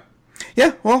 Yep.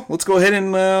 Yeah, well, let's go ahead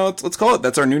and let's call it.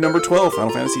 That's our new number 12,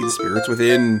 Final Fantasy: The Spirits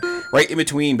Within, right in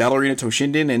between Battle Arena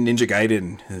Toshinden and Ninja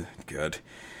Gaiden. Good.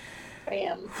 I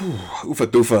am. Oofa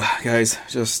doofa, guys.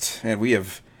 Just, man, we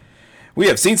have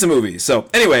seen some movies. So,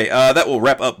 anyway, that will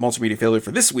wrap up Multimedia Failure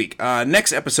for this week.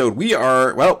 Next episode,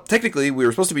 technically, we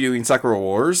were supposed to be doing Sakura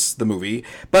Wars, the movie,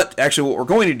 but actually what we're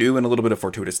going to do, in a little bit of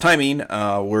fortuitous timing,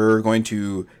 we're going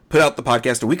to put out the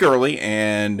podcast a week early,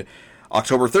 and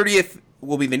October 30th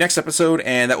will be the next episode,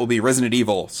 and that will be Resident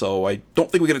Evil. So, I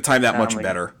don't think we get to time that much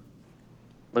better.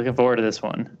 Looking forward to this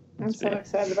one. I'm so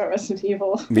excited about Resident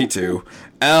Evil. Me too.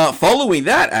 Following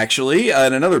that, actually,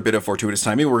 in another bit of fortuitous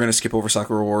timing, we're going to skip over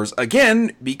Sakura Wars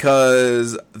again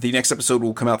because the next episode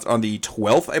will come out on the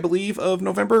 12th, I believe, of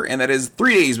November, and that is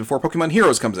 3 days before Pokemon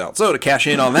Heroes comes out. So to cash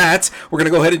in on that, we're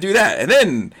going to go ahead and do that,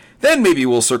 and then maybe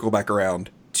we'll circle back around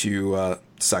to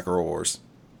Sakura Wars.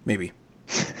 Maybe.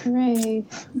 Hooray.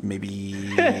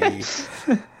 Maybe.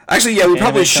 Actually, yeah, we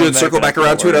probably should circle back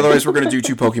around to it. Otherwise, we're going to do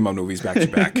 2 Pokemon movies back to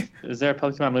back. Is there a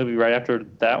Pokemon movie right after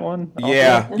that one? Also?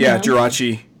 Yeah,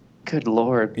 Jirachi. Good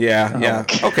lord. Yeah.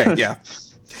 Okay, yeah.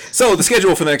 So the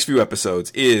schedule for the next few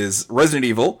episodes is Resident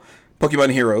Evil,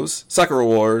 Pokemon Heroes, Sakura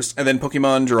Wars, and then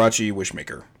Pokemon Jirachi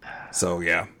Wishmaker. So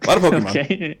yeah, a lot of Pokemon.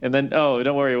 Okay, and then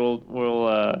don't worry,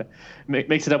 we'll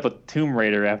mix it up with Tomb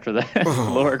Raider after that.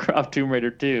 Lara Croft Tomb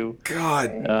Raider 2.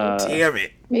 God damn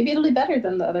it! Maybe it'll be better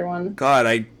than the other one. God,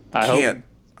 I can't.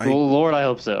 Well, Lord, I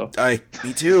hope so.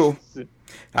 Me too.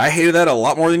 I hated that a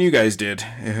lot more than you guys did.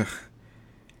 Ugh.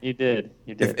 You did.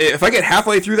 If I get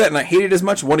halfway through that and I hate it as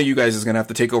much, one of you guys is gonna have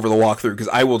to take over the walkthrough because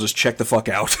I will just check the fuck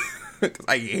out.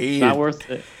 I hate Not it. worth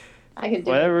it. I can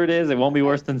do Whatever it is, it won't be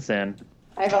worse than sin.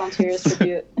 I volunteer as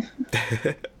tribute.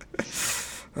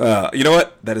 You know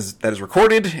what? That is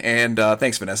recorded, and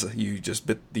thanks, Vanessa. You just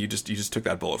took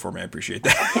that bullet for me. I appreciate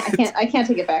that. I can't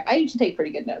take it back. I usually take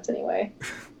pretty good notes anyway.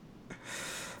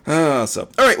 All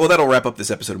right, well, that'll wrap up this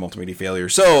episode of Multimedia Failure.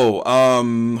 So,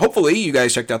 hopefully you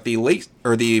guys checked out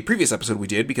the previous episode we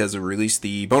did because we released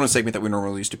the bonus segment that we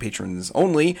normally use to patrons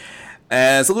only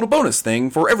as a little bonus thing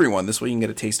for everyone. This way you can get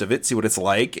a taste of it, see what it's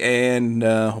like, and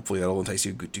hopefully that'll entice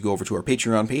you to go over to our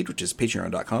Patreon page, which is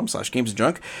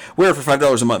patreon.com/gamesandjunk, where for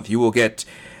 $5 a month you will get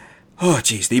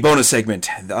the bonus segment,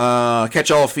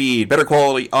 catch-all feed, better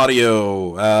quality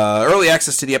audio, early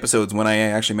access to the episodes when I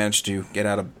actually managed to get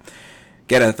at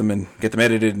them and get them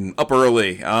edited and up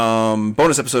early.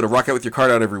 Bonus episode of Rock Out With Your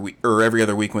Card Out every week or every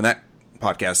other week when that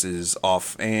podcast is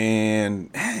off. And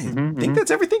I think that's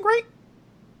everything, right?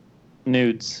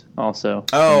 Nudes also.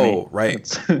 Oh, right.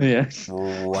 Yeah.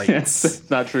 Right. That's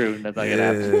not true. That's not gonna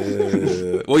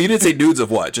happen. Well, you did say nudes of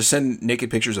what? Just send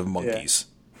naked pictures of monkeys.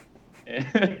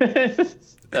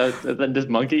 Then just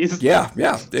monkeys. Yeah,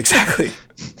 exactly.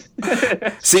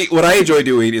 See, what I enjoy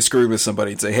doing is screwing with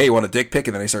somebody and say, "Hey, want a dick pic?"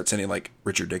 And then I start sending like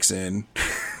Richard Dixon,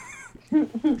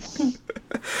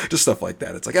 just stuff like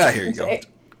that. It's like, here you go.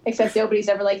 Except nobody's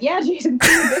ever like, yeah, Jason,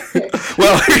 please dick pic.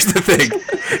 Well, here's the thing.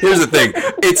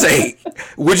 It's a,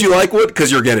 would you like one?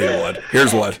 Because you're getting one.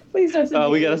 Here's one. Please don't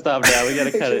send We me gotta stop now. We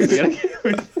gotta cut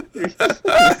it.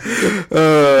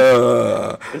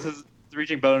 This is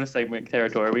reaching bonus segment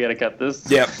territory. We got to cut this.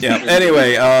 Yep.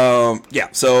 Anyway, yeah.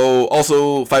 So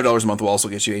also $5 a month will also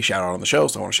get you a shout out on the show.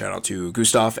 So I want to shout out to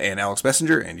Gustav and Alex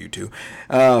Messenger and you too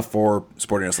for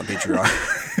supporting us on Patreon.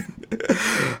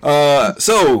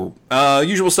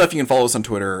 Usual stuff. You can follow us on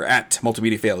Twitter at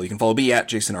Multimedia Fail. You can follow me at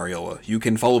Jason Ariola. You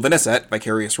can follow Vanessa at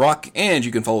Vicarious Rock, and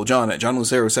you can follow John at John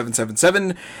Lucero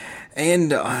 777.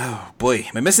 And, oh boy,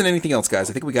 am I missing anything else, guys?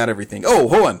 I think we got everything. Oh,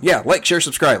 hold on. Yeah, like, share,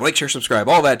 subscribe,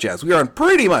 all that jazz. We are on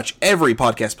pretty much every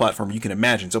podcast platform you can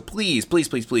imagine. So please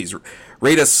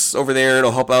rate us over there.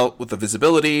 It'll help out with the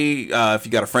visibility. If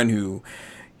you got a friend who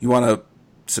you want to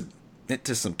submit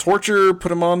to some torture, put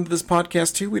them on this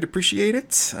podcast too. We'd appreciate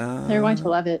it. They're going to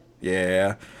love it.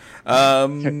 Yeah.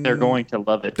 They're going to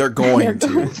love it. They're going to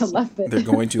love it. They're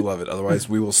going to love it. Otherwise,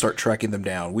 we will start tracking them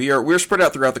down. We're spread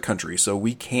out throughout the country, so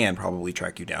we can probably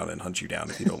track you down and hunt you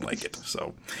down if you don't like it.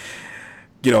 So,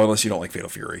 unless you don't like Fatal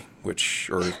Fury,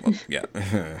 yeah,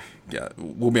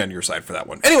 we'll be on your side for that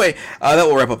one. Anyway, that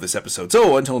will wrap up this episode.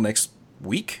 So until next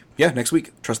week,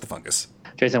 trust the fungus.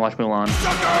 Jason, watch Mulan.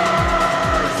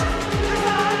 Suckers!